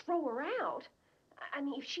can't throw her out. I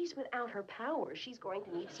mean, if she's without her powers, she's going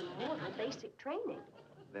to need some mortal basic training.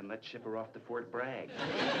 Then let's ship her off to Fort Bragg.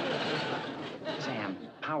 Sam,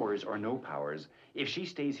 powers or no powers, if she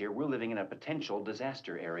stays here, we're living in a potential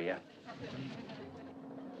disaster area.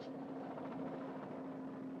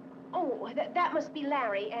 Oh, that must be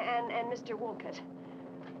Larry and Mr. Wolcott.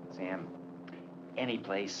 Sam, any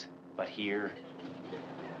place but here.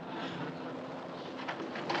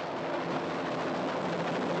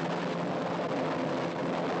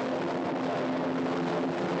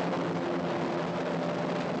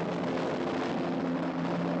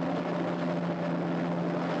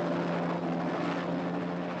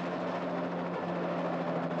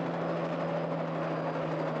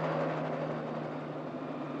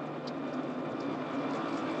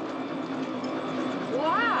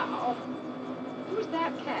 Wow! Who's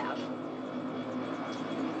that cat?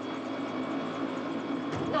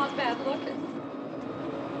 Not bad looking.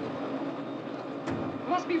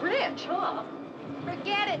 Must be rich, huh?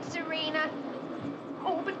 Forget it, Serena.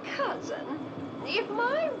 Oh, but cousin, if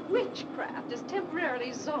my witchcraft is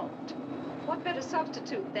temporarily zonked, what better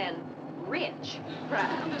substitute than rich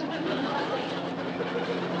craft?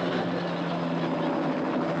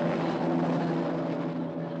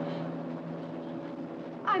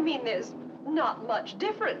 I mean, there's not much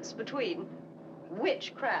difference between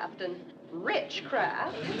witchcraft and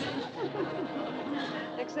richcraft.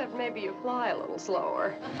 Except maybe you fly a little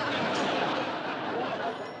slower.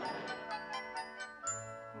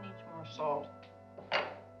 Needs more salt.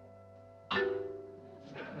 Oh,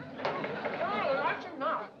 that's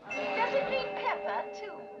enough. Does it need pepper,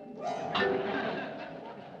 too?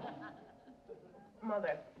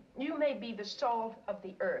 Mother, you may be the salt of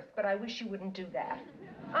the earth, but I wish you wouldn't do that.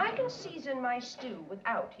 I can season my stew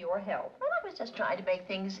without your help. Well, I was just trying to make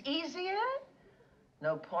things easier.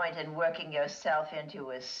 No point in working yourself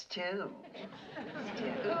into a stew.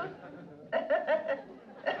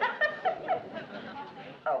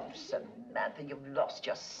 Oh, Samantha, you've lost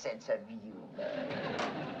your sense of humor.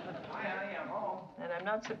 I am home. And I'm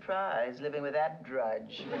not surprised, living with that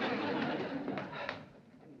drudge.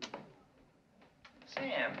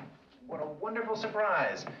 Sam, what a wonderful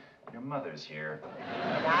surprise. Your mother's here.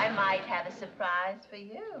 And I might have a surprise for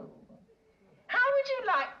you. How would you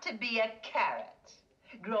like to be a carrot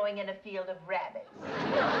growing in a field of rabbits?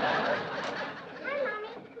 Hi,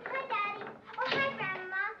 Mommy. Hi, Daddy. Oh, hi,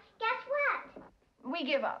 Grandma. Guess what? We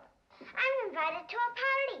give up. I'm invited to a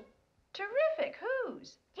party. Terrific.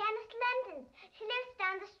 Whose? Janice London's. She lives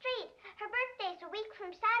down the street. Her birthday's a week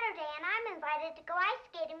from Saturday, and I'm invited to go ice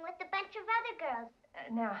skating with a bunch of other girls.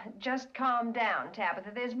 Now, just calm down,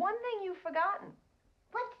 Tabitha. There's one thing you've forgotten.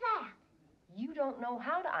 What's that? You don't know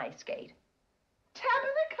how to ice skate.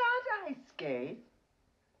 Tabitha can't ice skate.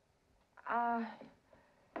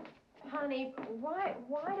 Honey, why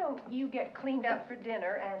don't you get cleaned up for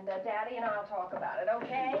dinner, and Daddy and I'll talk about it,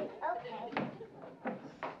 okay? Okay.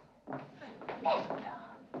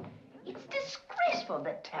 It's disgraceful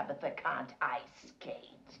that Tabitha can't ice skate.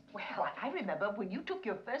 Well, I remember when you took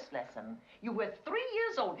your first lesson, you were 3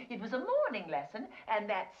 years old. It was a morning lesson, and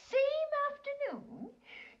that same afternoon,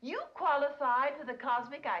 you qualified for the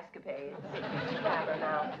Cosmic Ice Capades. Never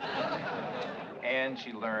now. And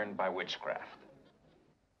she learned by witchcraft.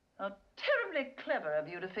 How terribly clever of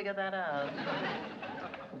you to figure that out.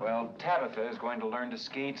 Well, Tabitha is going to learn to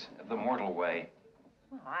skate the mortal way.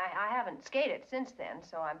 Well, I haven't skated since then,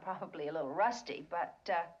 so I'm probably a little rusty, but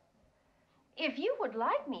if you would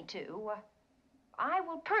like me to, I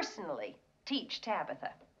will personally teach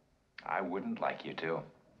Tabitha. I wouldn't like you to.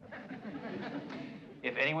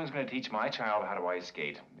 If anyone's going to teach my child how to ice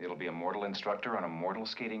skate, it'll be a mortal instructor on a mortal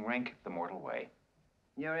skating rink the mortal way.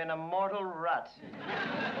 You're in a mortal rut.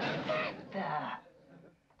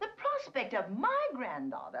 The prospect of my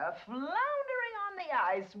granddaughter floundering on the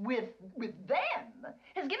ice with them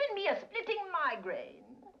has given me a splitting migraine.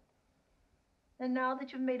 And now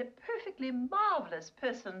that you've made a perfectly marvelous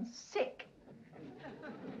person sick,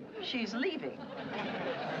 she's leaving.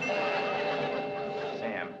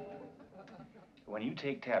 Sam, when you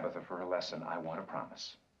take Tabitha for her lesson, I want a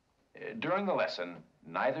promise. During the lesson,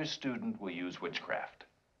 neither student will use witchcraft.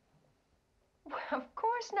 Well, of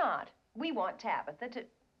course not. We want Tabitha to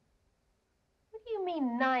What do you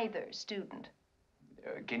mean, neither student?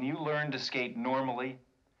 Can you learn to skate normally?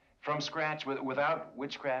 From scratch, without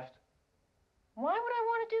witchcraft? Why would I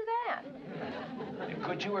want to do that?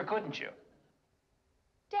 Could you or couldn't you?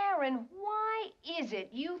 Darrin, why is it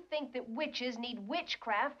you think that witches need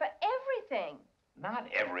witchcraft for everything? Not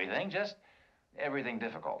everything, just everything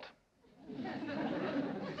difficult.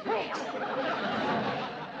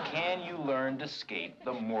 Can you learn to skate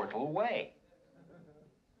the mortal way?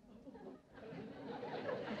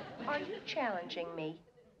 Are you challenging me?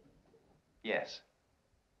 Yes.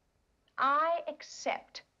 I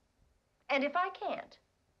accept. And if I can't,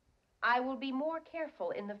 I will be more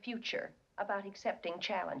careful in the future about accepting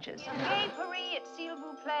challenges. Hey, Paris, it's s'il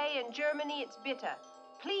vous plaît. In Germany, it's bitter.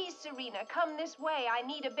 Please, Serena, come this way. I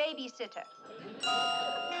need a babysitter.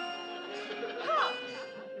 Huh.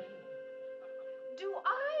 Do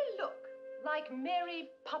I look like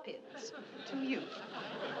Mary Poppins to you?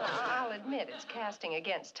 I'll admit it's casting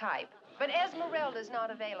against type. But Esmeralda's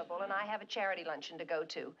not available, and I have a charity luncheon to go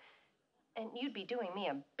to. And you'd be doing me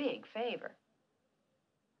a big favor.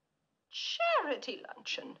 Charity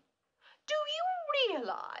luncheon? Do you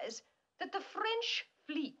realize that the French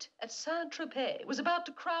fleet at Saint-Tropez was about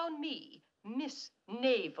to crown me Miss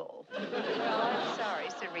Naval? Well, I'm sorry,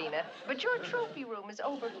 Serena, but your trophy room is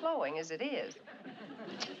overflowing as it is.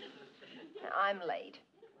 I'm late.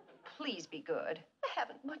 Please be good. I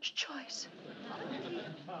haven't much choice.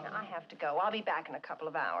 I have to go. I'll be back in a couple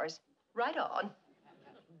of hours. Right on.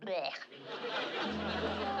 Blech.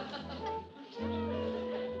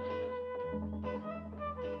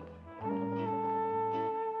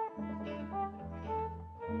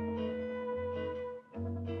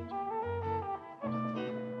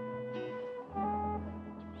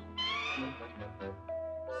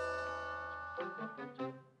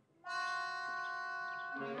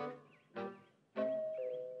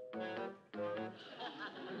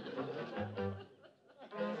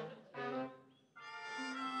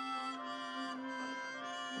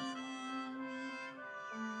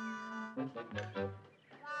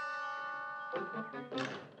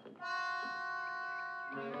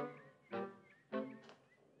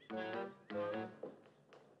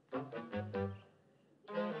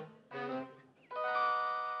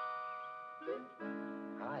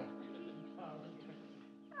 Hi.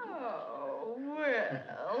 Oh,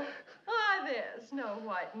 well. Hi there, Snow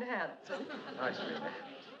White and Hansel. Hi, Serena.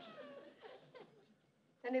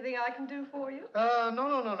 Anything I can do for you?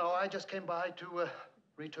 No. I just came by to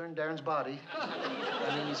return Darrin's body.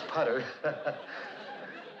 I mean, his putter.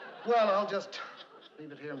 Well, I'll just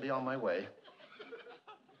leave it here and be on my way.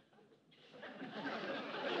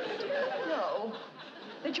 Do you know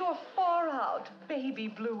that your far-out baby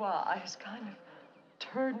blue eyes kind of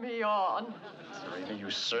turn me on? Serena,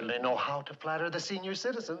 you certainly know how to flatter the senior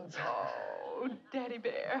citizens. Oh, Daddy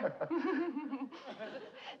Bear.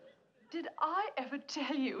 Did I ever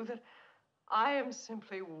tell you that I am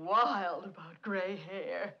simply wild about gray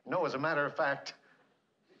hair? No, as a matter of fact,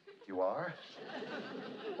 you are?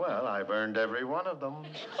 Well, I've earned every one of them.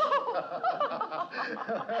 Oh,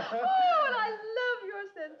 and I love your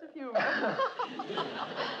sense of humor.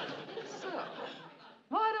 So,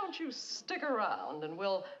 why don't you stick around and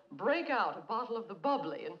we'll break out a bottle of the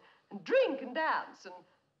bubbly and drink and dance and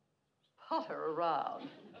putter around.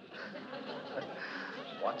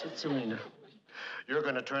 Watch it, Serena. You're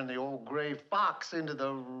going to turn the old gray fox into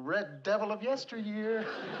the red devil of yesteryear.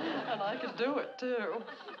 And I could do it, too.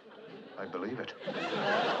 I believe it.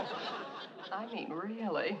 No, I mean,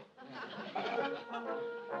 really.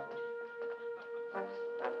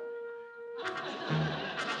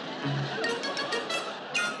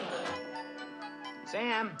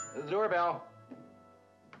 Sam, the doorbell.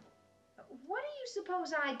 What do you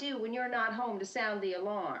suppose I do when you're not home to sound the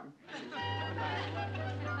alarm?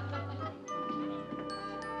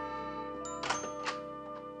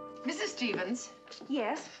 Mrs. Stevens?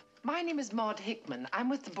 Yes? My name is Maud Hickman. I'm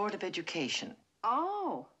with the Board of Education.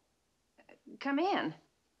 Oh. Come in.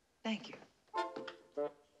 Thank you.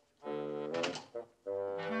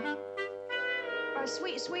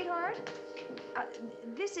 Sweetheart,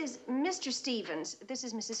 this is Mr. Stevens. This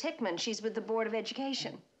is Mrs. Hickman. She's with the Board of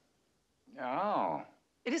Education. Oh.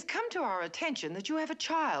 It has come to our attention that you have a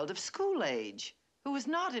child of school age who is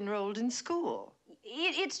not enrolled in school.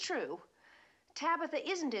 It's true. Tabitha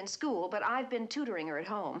isn't in school, but I've been tutoring her at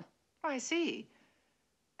home. I see.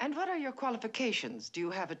 And what are your qualifications? Do you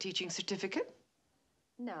have a teaching certificate?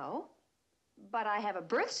 No, but I have a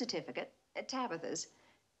birth certificate at Tabitha's.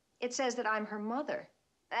 It says that I'm her mother,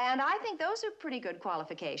 and I think those are pretty good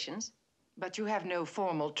qualifications. But you have no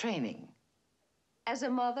formal training. As a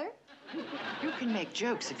mother? You can make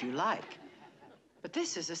jokes if you like, But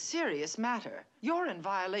this is a serious matter. You're in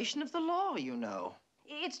violation of the law, you know.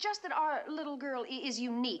 It's just that our little girl is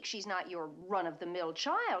unique. She's not your run-of-the-mill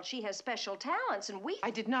child. She has special talents, and we...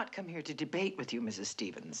 I did not come here to debate with you, Mrs.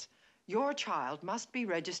 Stevens. Your child must be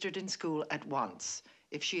registered in school at once.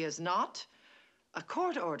 If she is not, a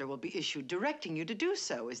court order will be issued directing you to do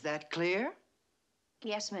so. Is that clear?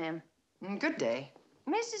 Yes, ma'am. Good day.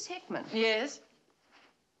 Mrs. Hickman. Yes?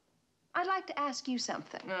 I'd like to ask you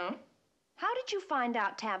something. No? How did you find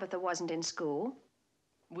out Tabitha wasn't in school?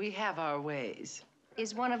 We have our ways.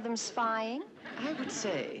 Is one of them spying? I would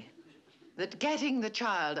say that getting the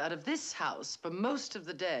child out of this house for most of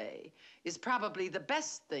the day is probably the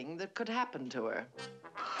best thing that could happen to her.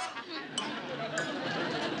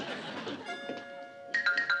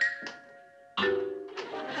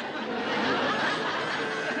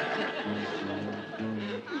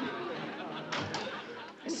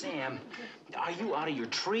 Sam, are you out of your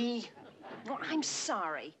tree? Oh, I'm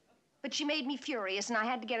sorry, but she made me furious, and I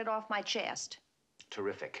had to get it off my chest.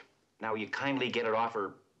 Terrific. Now, will you kindly get it off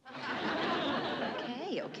her?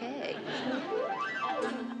 Okay, okay.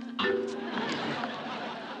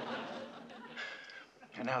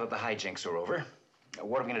 And now that the hijinks are over,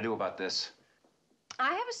 what are we going to do about this?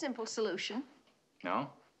 I have a simple solution. No?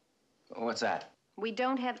 What's that? We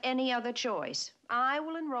don't have any other choice. I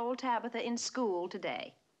will enroll Tabitha in school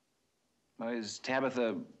today. Well, is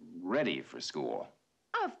Tabitha ready for school?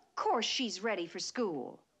 Of course she's ready for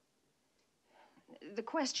school. The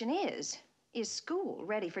question is school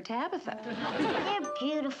ready for Tabitha? They're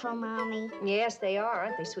beautiful, Mommy. Yes, they are,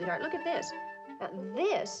 aren't they, sweetheart? Look at this. Now,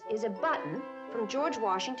 this is a button from George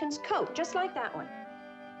Washington's coat, just like that one.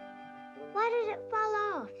 Why did it fall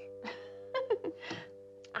off?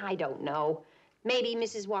 I don't know. Maybe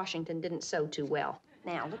Mrs. Washington didn't sew too well.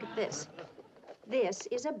 Now, look at this. This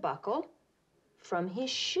is a buckle from his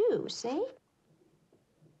shoe, see?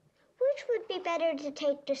 Which would be better to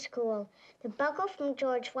take to school? The buckle from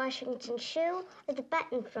George Washington's shoe or the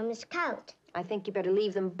button from his coat? I think you better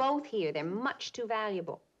leave them both here. They're much too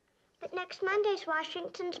valuable. But next Monday's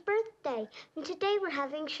Washington's birthday, and today we're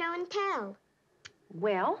having show and tell.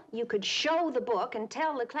 Well, you could show the book and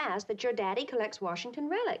tell the class that your daddy collects Washington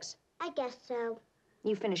relics. I guess so.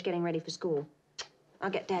 You finish getting ready for school. I'll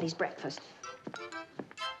get Daddy's breakfast.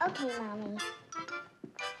 Okay, Mommy.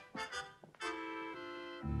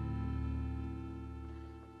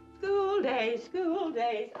 School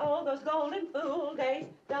days, all those golden fool days.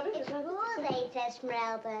 It's school days,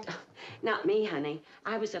 Esmeralda. Not me, honey.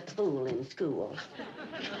 I was a fool in school.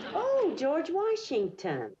 Oh, George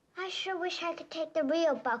Washington. I sure wish I could take the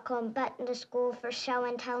real buckle and button to school for show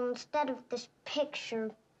and tell instead of this picture.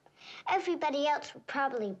 Everybody else would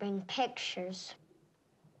probably bring pictures.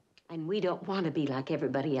 And we don't want to be like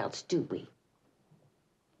everybody else, do we?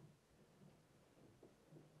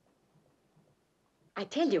 I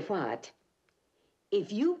tell you what,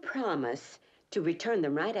 if you promise to return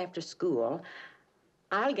them right after school,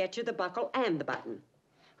 I'll get you the buckle and the button.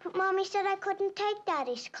 But Mommy said I couldn't take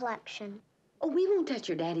Daddy's collection. Oh, we won't touch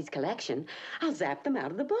your daddy's collection. I'll zap them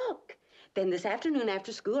out of the book. Then this afternoon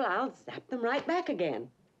after school, I'll zap them right back again.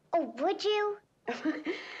 Oh, would you?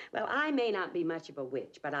 Well, I may not be much of a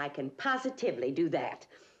witch, but I can positively do that,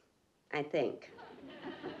 I think.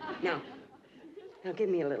 Now give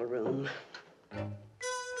me a little room.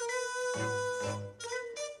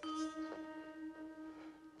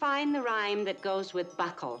 Find the rhyme that goes with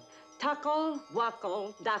buckle. Tuckle,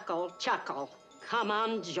 wuckle, duckle, chuckle. Come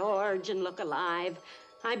on, George, and look alive.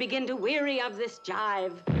 I begin to weary of this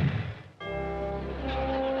jive.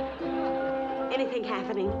 Anything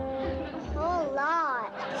happening? A whole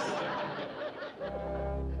lot.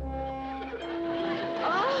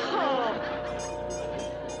 Oh!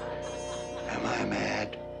 Am I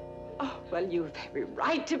mad? Oh, well, you've every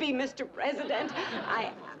right to be, Mr. President.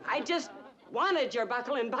 I just wanted your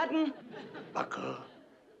buckle and button. Buckle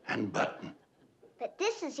and button. But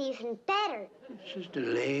this is even better. This is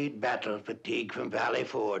delayed battle fatigue from Valley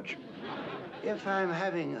Forge. If I'm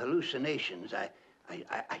having hallucinations, I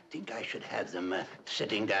think I should have them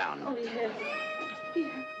sitting down. Oh, yes.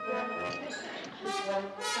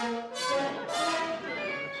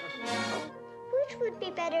 Which would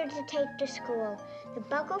be better to take to school? The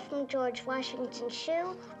buckle from George Washington's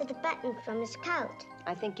shoe or the button from his coat?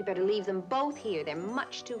 I think you better leave them both here. They're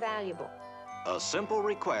much too valuable. A simple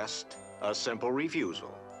request, a simple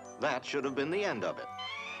refusal. That should have been the end of it.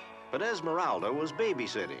 But Esmeralda was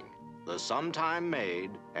babysitting, the sometime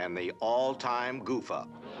maid and the all-time goof-up.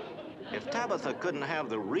 If Tabitha couldn't have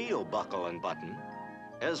the real buckle and button,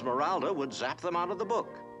 Esmeralda would zap them out of the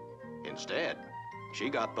book. Instead, she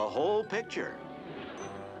got the whole picture.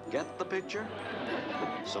 Get the picture?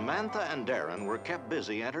 Samantha and Darrin were kept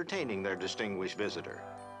busy entertaining their distinguished visitor.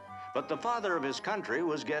 But the father of his country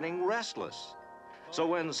was getting restless. So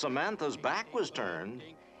when Samantha's back was turned,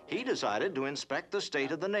 he decided to inspect the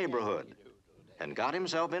state of the neighborhood and got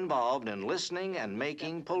himself involved in listening and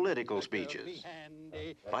making political speeches.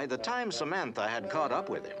 By the time Samantha had caught up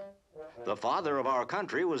with him, the father of our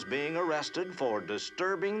country was being arrested for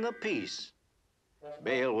disturbing the peace.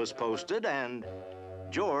 Bail was posted and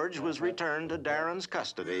George was returned to Darrin's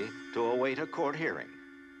custody to await a court hearing.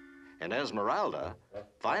 And Esmeralda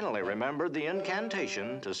finally remembered the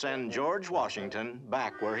incantation to send George Washington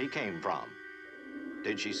back where he came from.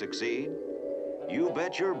 Did she succeed? You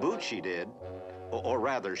bet your boots she did. Or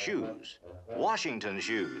rather, shoes. Washington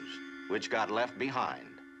shoes, which got left behind.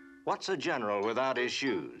 What's a general without his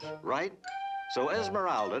shoes, right? So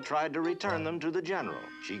Esmeralda tried to return them to the general.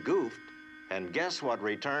 She goofed, and guess what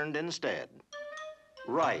returned instead?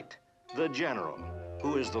 Right, the general.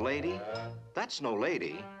 Who is the lady? That's no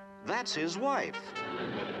lady. That's his wife.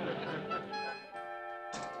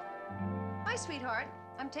 Hi, sweetheart.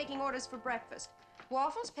 I'm taking orders for breakfast.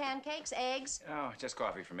 Waffles, pancakes, eggs. Oh, just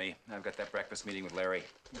coffee for me. I've got that breakfast meeting with Larry.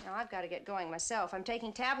 Now, I've got to get going myself. I'm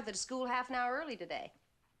taking Tabitha to school half an hour early today.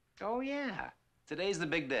 Oh, yeah. Today's the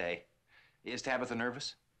big day. Is Tabitha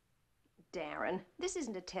nervous? Darrin, this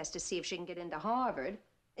isn't a test to see if she can get into Harvard.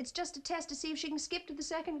 It's just a test to see if she can skip to the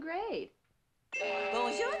 2nd grade.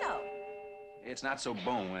 Buongiorno. It's not so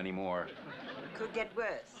bon anymore. Could get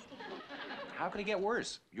worse. How could it get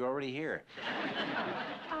worse? You're already here.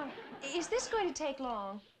 Is this going to take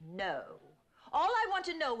long? No. All I want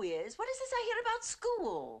to know is, what is this I hear about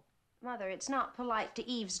school? Mother, it's not polite to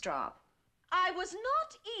eavesdrop. I was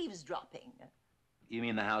not eavesdropping. You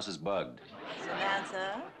mean the house is bugged?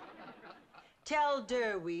 Samantha, tell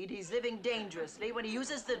Derweed he's living dangerously when he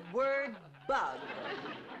uses the word bug.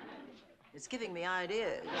 It's giving me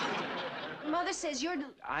ideas. Mother says you're...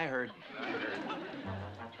 I heard.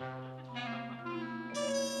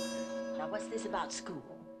 Now, what's this about school?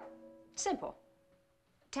 Simple.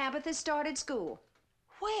 Tabitha started school.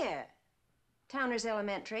 Where? Towners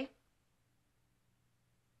Elementary.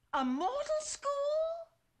 A mortal school?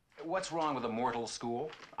 What's wrong with a mortal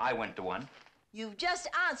school? I went to one. You've just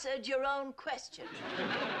answered your own question.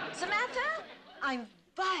 Samantha, I'm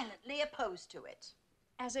violently opposed to it.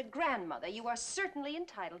 As a grandmother, you are certainly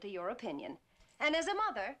entitled to your opinion. And as a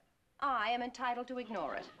mother, I am entitled to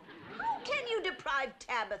ignore it. How can you deprive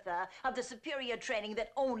Tabitha of the superior training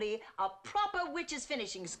that only a proper witch's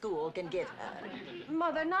finishing school can give her?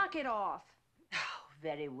 Mother, knock it off. Oh,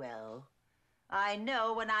 very well. I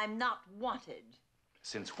know when I'm not wanted.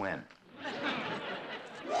 Since when?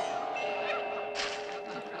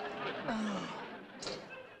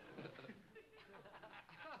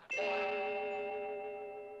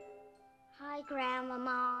 Hi,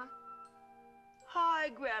 Grandmama. Hi,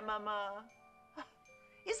 Grandmama.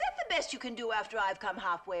 Is that the best you can do after I've come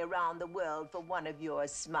halfway around the world for one of your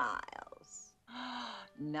smiles?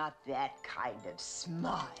 Not that kind of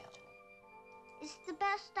smile. It's the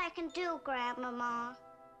best I can do, Grandmama.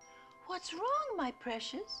 What's wrong, my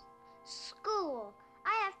precious? School.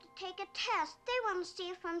 I have to take a test. They want to see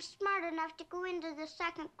if I'm smart enough to go into the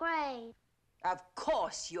 2nd grade. Of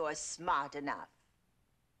course you're smart enough.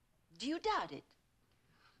 Do you doubt it?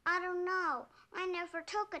 I don't know. I never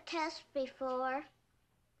took a test before.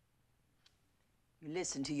 You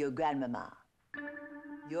listen to your grandmama.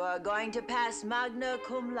 You're going to pass magna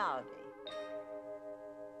cum laude.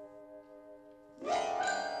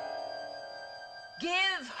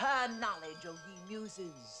 Give her knowledge, O ye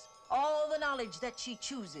muses, all the knowledge that she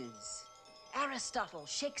chooses. Aristotle,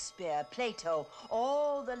 Shakespeare, Plato,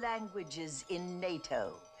 all the languages in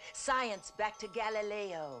NATO. Science back to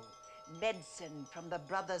Galileo. Medicine from the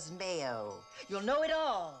brothers Mayo. You'll know it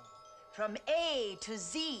all, from A to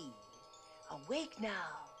Z. Awake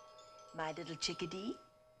now, my little chickadee.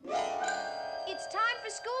 It's time for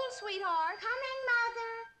school, sweetheart. Coming,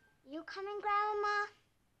 Mother. You coming, Grandma?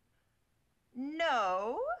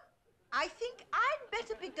 No, I think I'd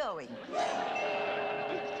better be going.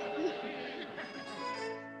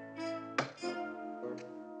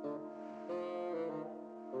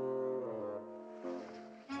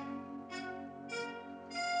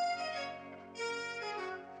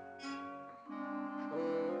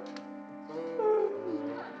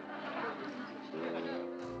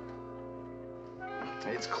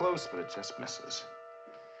 It's close, but it just misses.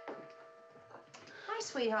 Hi,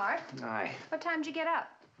 sweetheart. Aye. What time did you get up?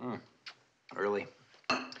 Early.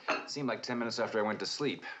 Seemed like 10 minutes after I went to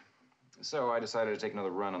sleep. So I decided to take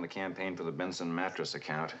another run on the campaign for the Benson mattress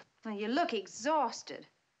account. Well, you look exhausted.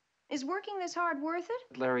 Is working this hard worth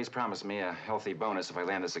it? Larry's promised me a healthy bonus if I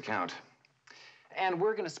land this account. And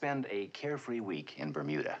we're going to spend a carefree week in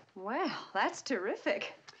Bermuda. Well, that's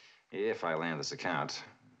terrific. If I land this account,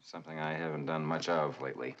 something I haven't done much of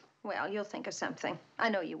lately. Well, you'll think of something. I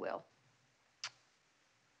know you will.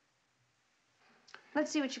 Let's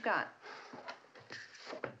see what you got.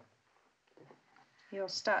 You'll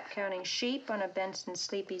stop counting sheep on a Benson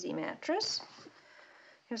Sleep Easy mattress.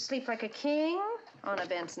 You'll sleep like a king on a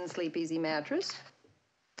Benson Sleep Easy mattress.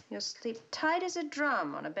 You'll sleep tight as a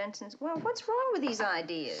drum on a Benson's... Well, what's wrong with these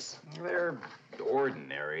ideas? They're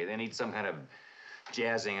ordinary. They need some kind of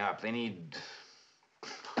jazzing up. They need...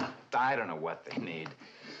 I don't know what they need.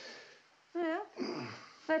 Well,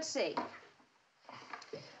 let's see.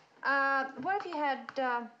 What if you had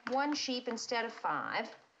 1 sheep instead of 5?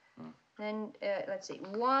 Then, let's see.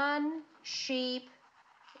 1 sheep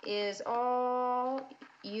is all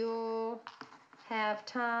you'll have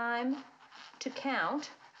time to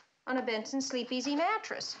count on a Benson Sleep Easy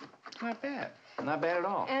mattress. Not bad. Not bad at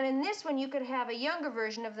all. And in this one, you could have a younger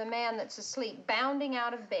version of the man that's asleep, bounding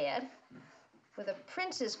out of bed with a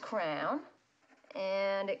prince's crown.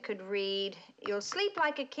 And it could read, you'll sleep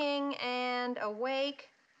like a king and awake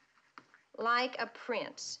like a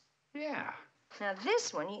prince. Yeah. Now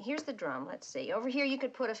this one, here's the drum, let's see. Over here you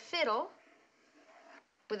could put a fiddle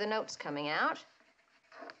with the notes coming out.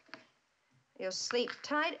 You'll sleep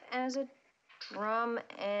tight as a drum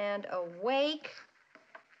and awake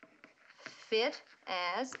fit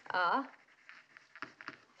as a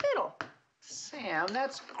fiddle. Sam,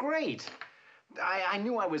 that's great. I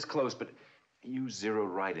knew I was close, but you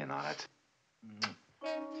zeroed right in on it.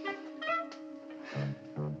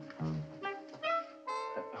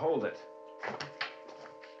 Hold it.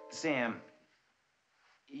 Sam,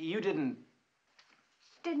 you didn't...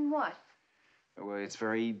 Didn't what? Well, it's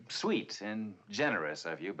very sweet and generous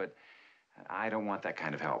of you, but I don't want that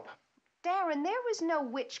kind of help. Darrin, there was no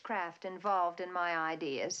witchcraft involved in my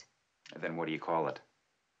ideas. Then what do you call it?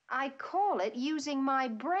 I call it using my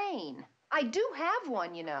brain. I do have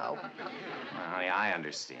one, you know. Honey, I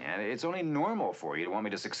understand. It's only normal for you to want me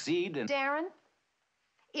to succeed and... Darrin,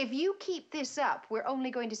 if you keep this up, we're only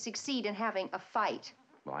going to succeed in having a fight.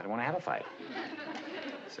 Well, I don't want to have a fight.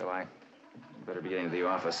 So I better be getting to the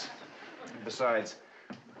office. Besides,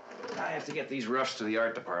 I have to get these roughs to the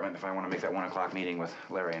art department if I want to make that 1 o'clock meeting with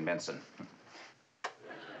Larry and Benson.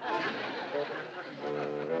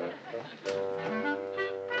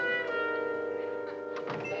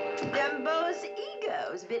 Dumbo's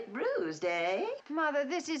ego's a bit bruised, eh? Mother,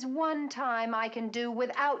 this is one time I can do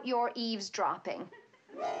without your eavesdropping.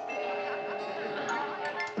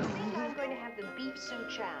 I'm going to have the beef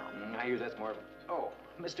sous chow. I hear that's more... Oh,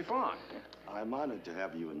 Mr. Fawn. I'm honored to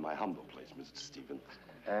have you in my humble place, Mr. Stephen.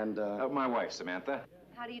 And, my wife, Samantha.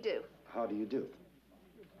 How do you do? How do you do?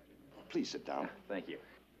 Please sit down. Thank you.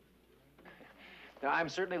 Now, I'm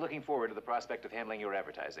certainly looking forward to the prospect of handling your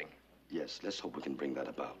advertising. Yes, let's hope we can bring that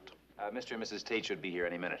about. Mr. and Mrs. Tate should be here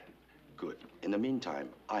any minute. Good. In the meantime,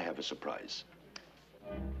 I have a surprise.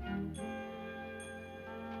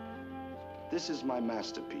 This is my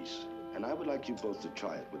masterpiece, and I would like you both to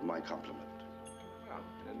try it with my compliment. Well,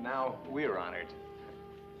 now we're honored.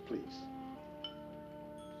 Please.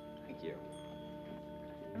 Thank you.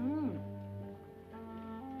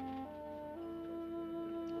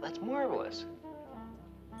 That's marvelous.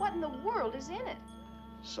 What in the world is in it?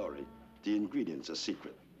 Sorry, the ingredients are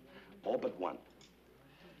secret. All but one.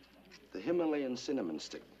 The Himalayan cinnamon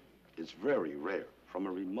stick is very rare from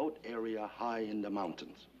a remote area high in the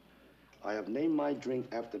mountains. I have named my drink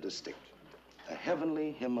after the stick, a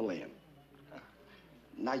heavenly Himalayan.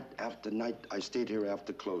 Night after night, I stayed here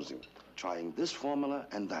after closing, trying this formula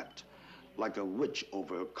and that, like a witch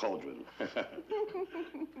over a cauldron.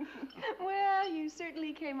 Well, you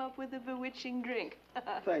certainly came up with a bewitching drink.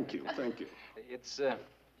 Thank you, thank you. It's,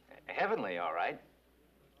 heavenly, all right.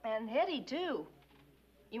 And heady, too,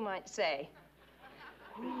 you might say.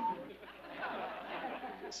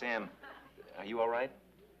 Sam, are you all right?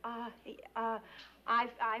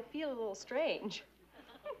 I feel a little strange.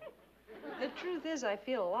 The truth is, I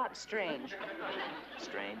feel a lot strange.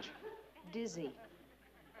 Strange? Dizzy.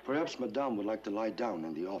 Perhaps Madame would like to lie down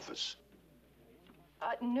in the office.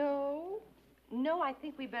 No. No, I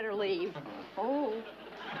think we better leave. Oh,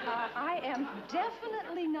 I am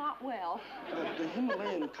definitely not well. The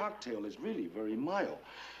Himalayan cocktail is really very mild.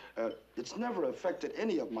 It's never affected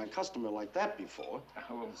any of my customer like that before.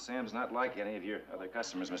 Well, Sam's not like any of your other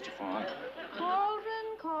customers, Mr. Fawn.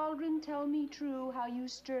 Cauldron, cauldron, tell me true how you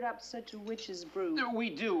stirred up such a witch's brew.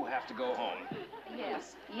 We do have to go home.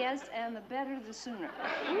 Yes, yes, and the better the sooner.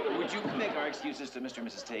 Would you make our excuses to Mr. and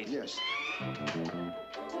Mrs. Tate? Yes.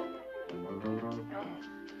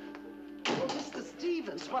 Mr.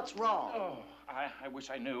 Stevens, what's wrong? Oh, I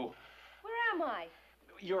wish I knew. Where am I?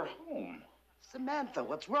 You're home. Samantha,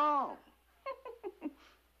 what's wrong?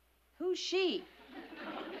 Who's she?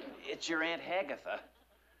 It's your Aunt Hagatha.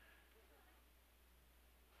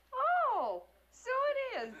 Oh, so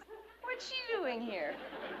it is. What's she doing here?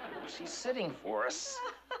 She's sitting for us.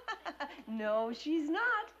 No, she's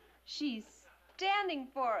not. She's standing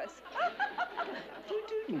for us.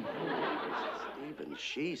 Stevens,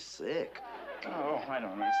 she's sick. Oh, I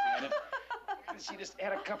don't understand it. She just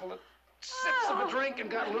had a couple of sips of a drink and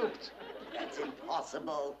got looped. That's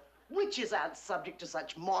impossible. Witches aren't subject to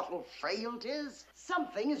such mortal frailties.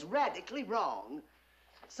 Something is radically wrong.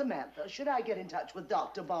 Samantha, should I get in touch with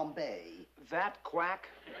Dr. Bombay? That quack?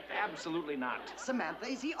 Absolutely not. Samantha,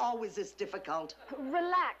 is he always this difficult?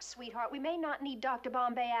 Relax, sweetheart. We may not need Dr.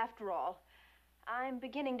 Bombay after all. I'm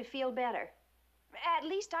beginning to feel better. At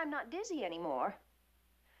least I'm not dizzy anymore.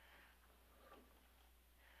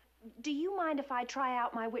 Do you mind if I try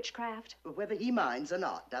out my witchcraft? Whether he minds or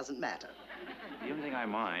not doesn't matter. The only thing I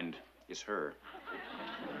mind is her.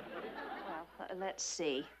 Well, let's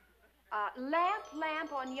see.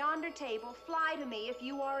 Lamp on yonder table, fly to me if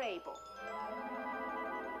you are able.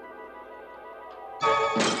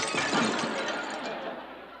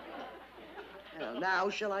 Well, now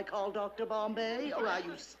shall I call Dr. Bombay, or are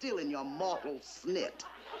you still in your mortal snit?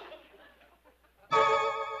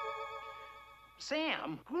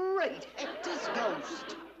 Sam! Great Hector's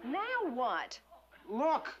ghost! Now what?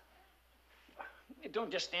 Look!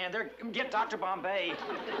 Don't just stand there. Get Dr. Bombay.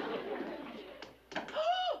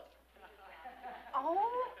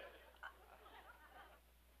 Oh?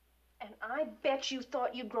 And I bet you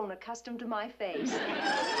thought you'd grown accustomed to my face.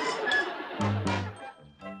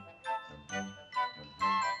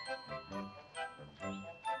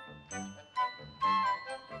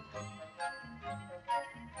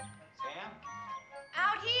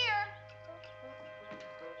 Out here.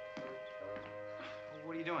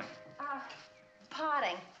 What are you doing?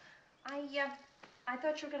 Potting. I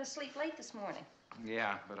thought you were going to sleep late this morning.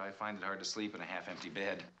 Yeah, but I find it hard to sleep in a half-empty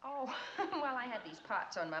bed. Oh, well, I had these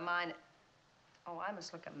pots on my mind. Oh, I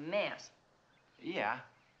must look a mess. Yeah,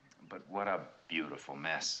 but what a beautiful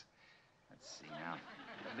mess. Let's see now.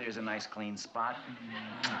 There's a nice clean spot.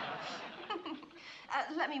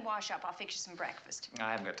 Let me wash up. I'll fix you some breakfast.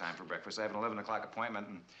 I haven't got time for breakfast. I have an 11 o'clock appointment,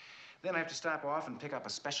 and then I have to stop off and pick up a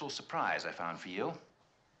special surprise I found for you.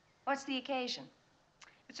 What's the occasion?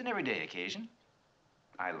 It's an everyday occasion.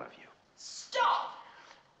 I love you. Stop!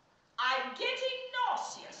 I'm getting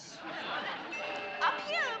nauseous. Up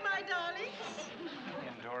here, my darlings.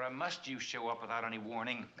 Endora, must you show up without any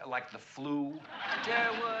warning, like the flu?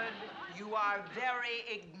 Durwood, you are very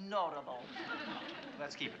ignorable.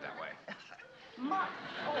 Let's keep it that way. My,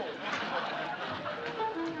 oh.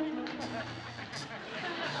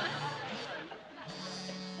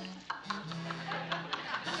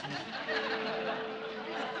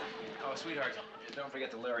 Oh, sweetheart, don't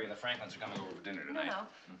forget that Larry and the Franklins are coming over for dinner tonight. No.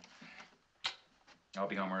 I'll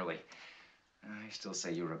be home early. I still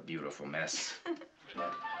say you're a beautiful mess.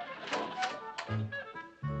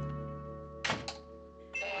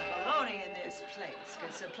 Bologna in this place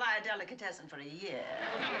could supply a delicatessen for a year.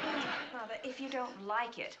 Mother, if you don't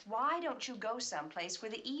like it, why don't you go someplace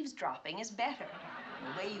where the eavesdropping is better?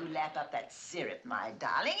 The way you lap up that syrup, my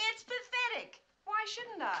darling, it's pathetic. Why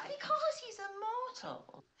shouldn't I? Because he's a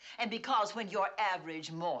mortal. And because when your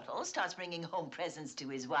average mortal starts bringing home presents to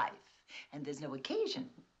his wife, and there's no occasion,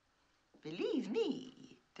 believe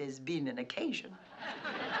me, there's been an occasion.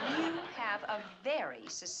 You have a very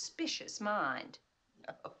suspicious mind.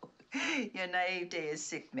 No, your naivete is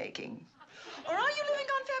sick-making. Or are you living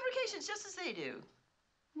on fabrications just as they do?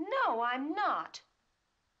 No, I'm not.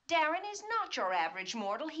 Darrin is not your average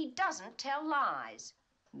mortal. He doesn't tell lies.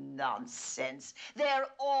 Nonsense. They're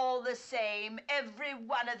all the same, every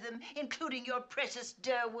one of them, including your precious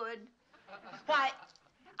Durwood. Why,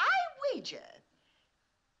 I wager.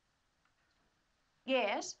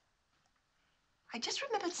 Yes? I just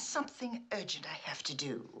remembered something urgent I have to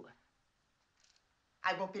do.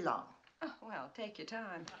 I won't be long. Oh, well, take your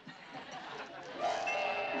time.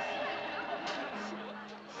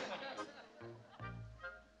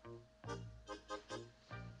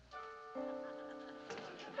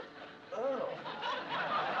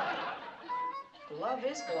 Love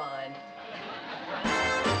is blind.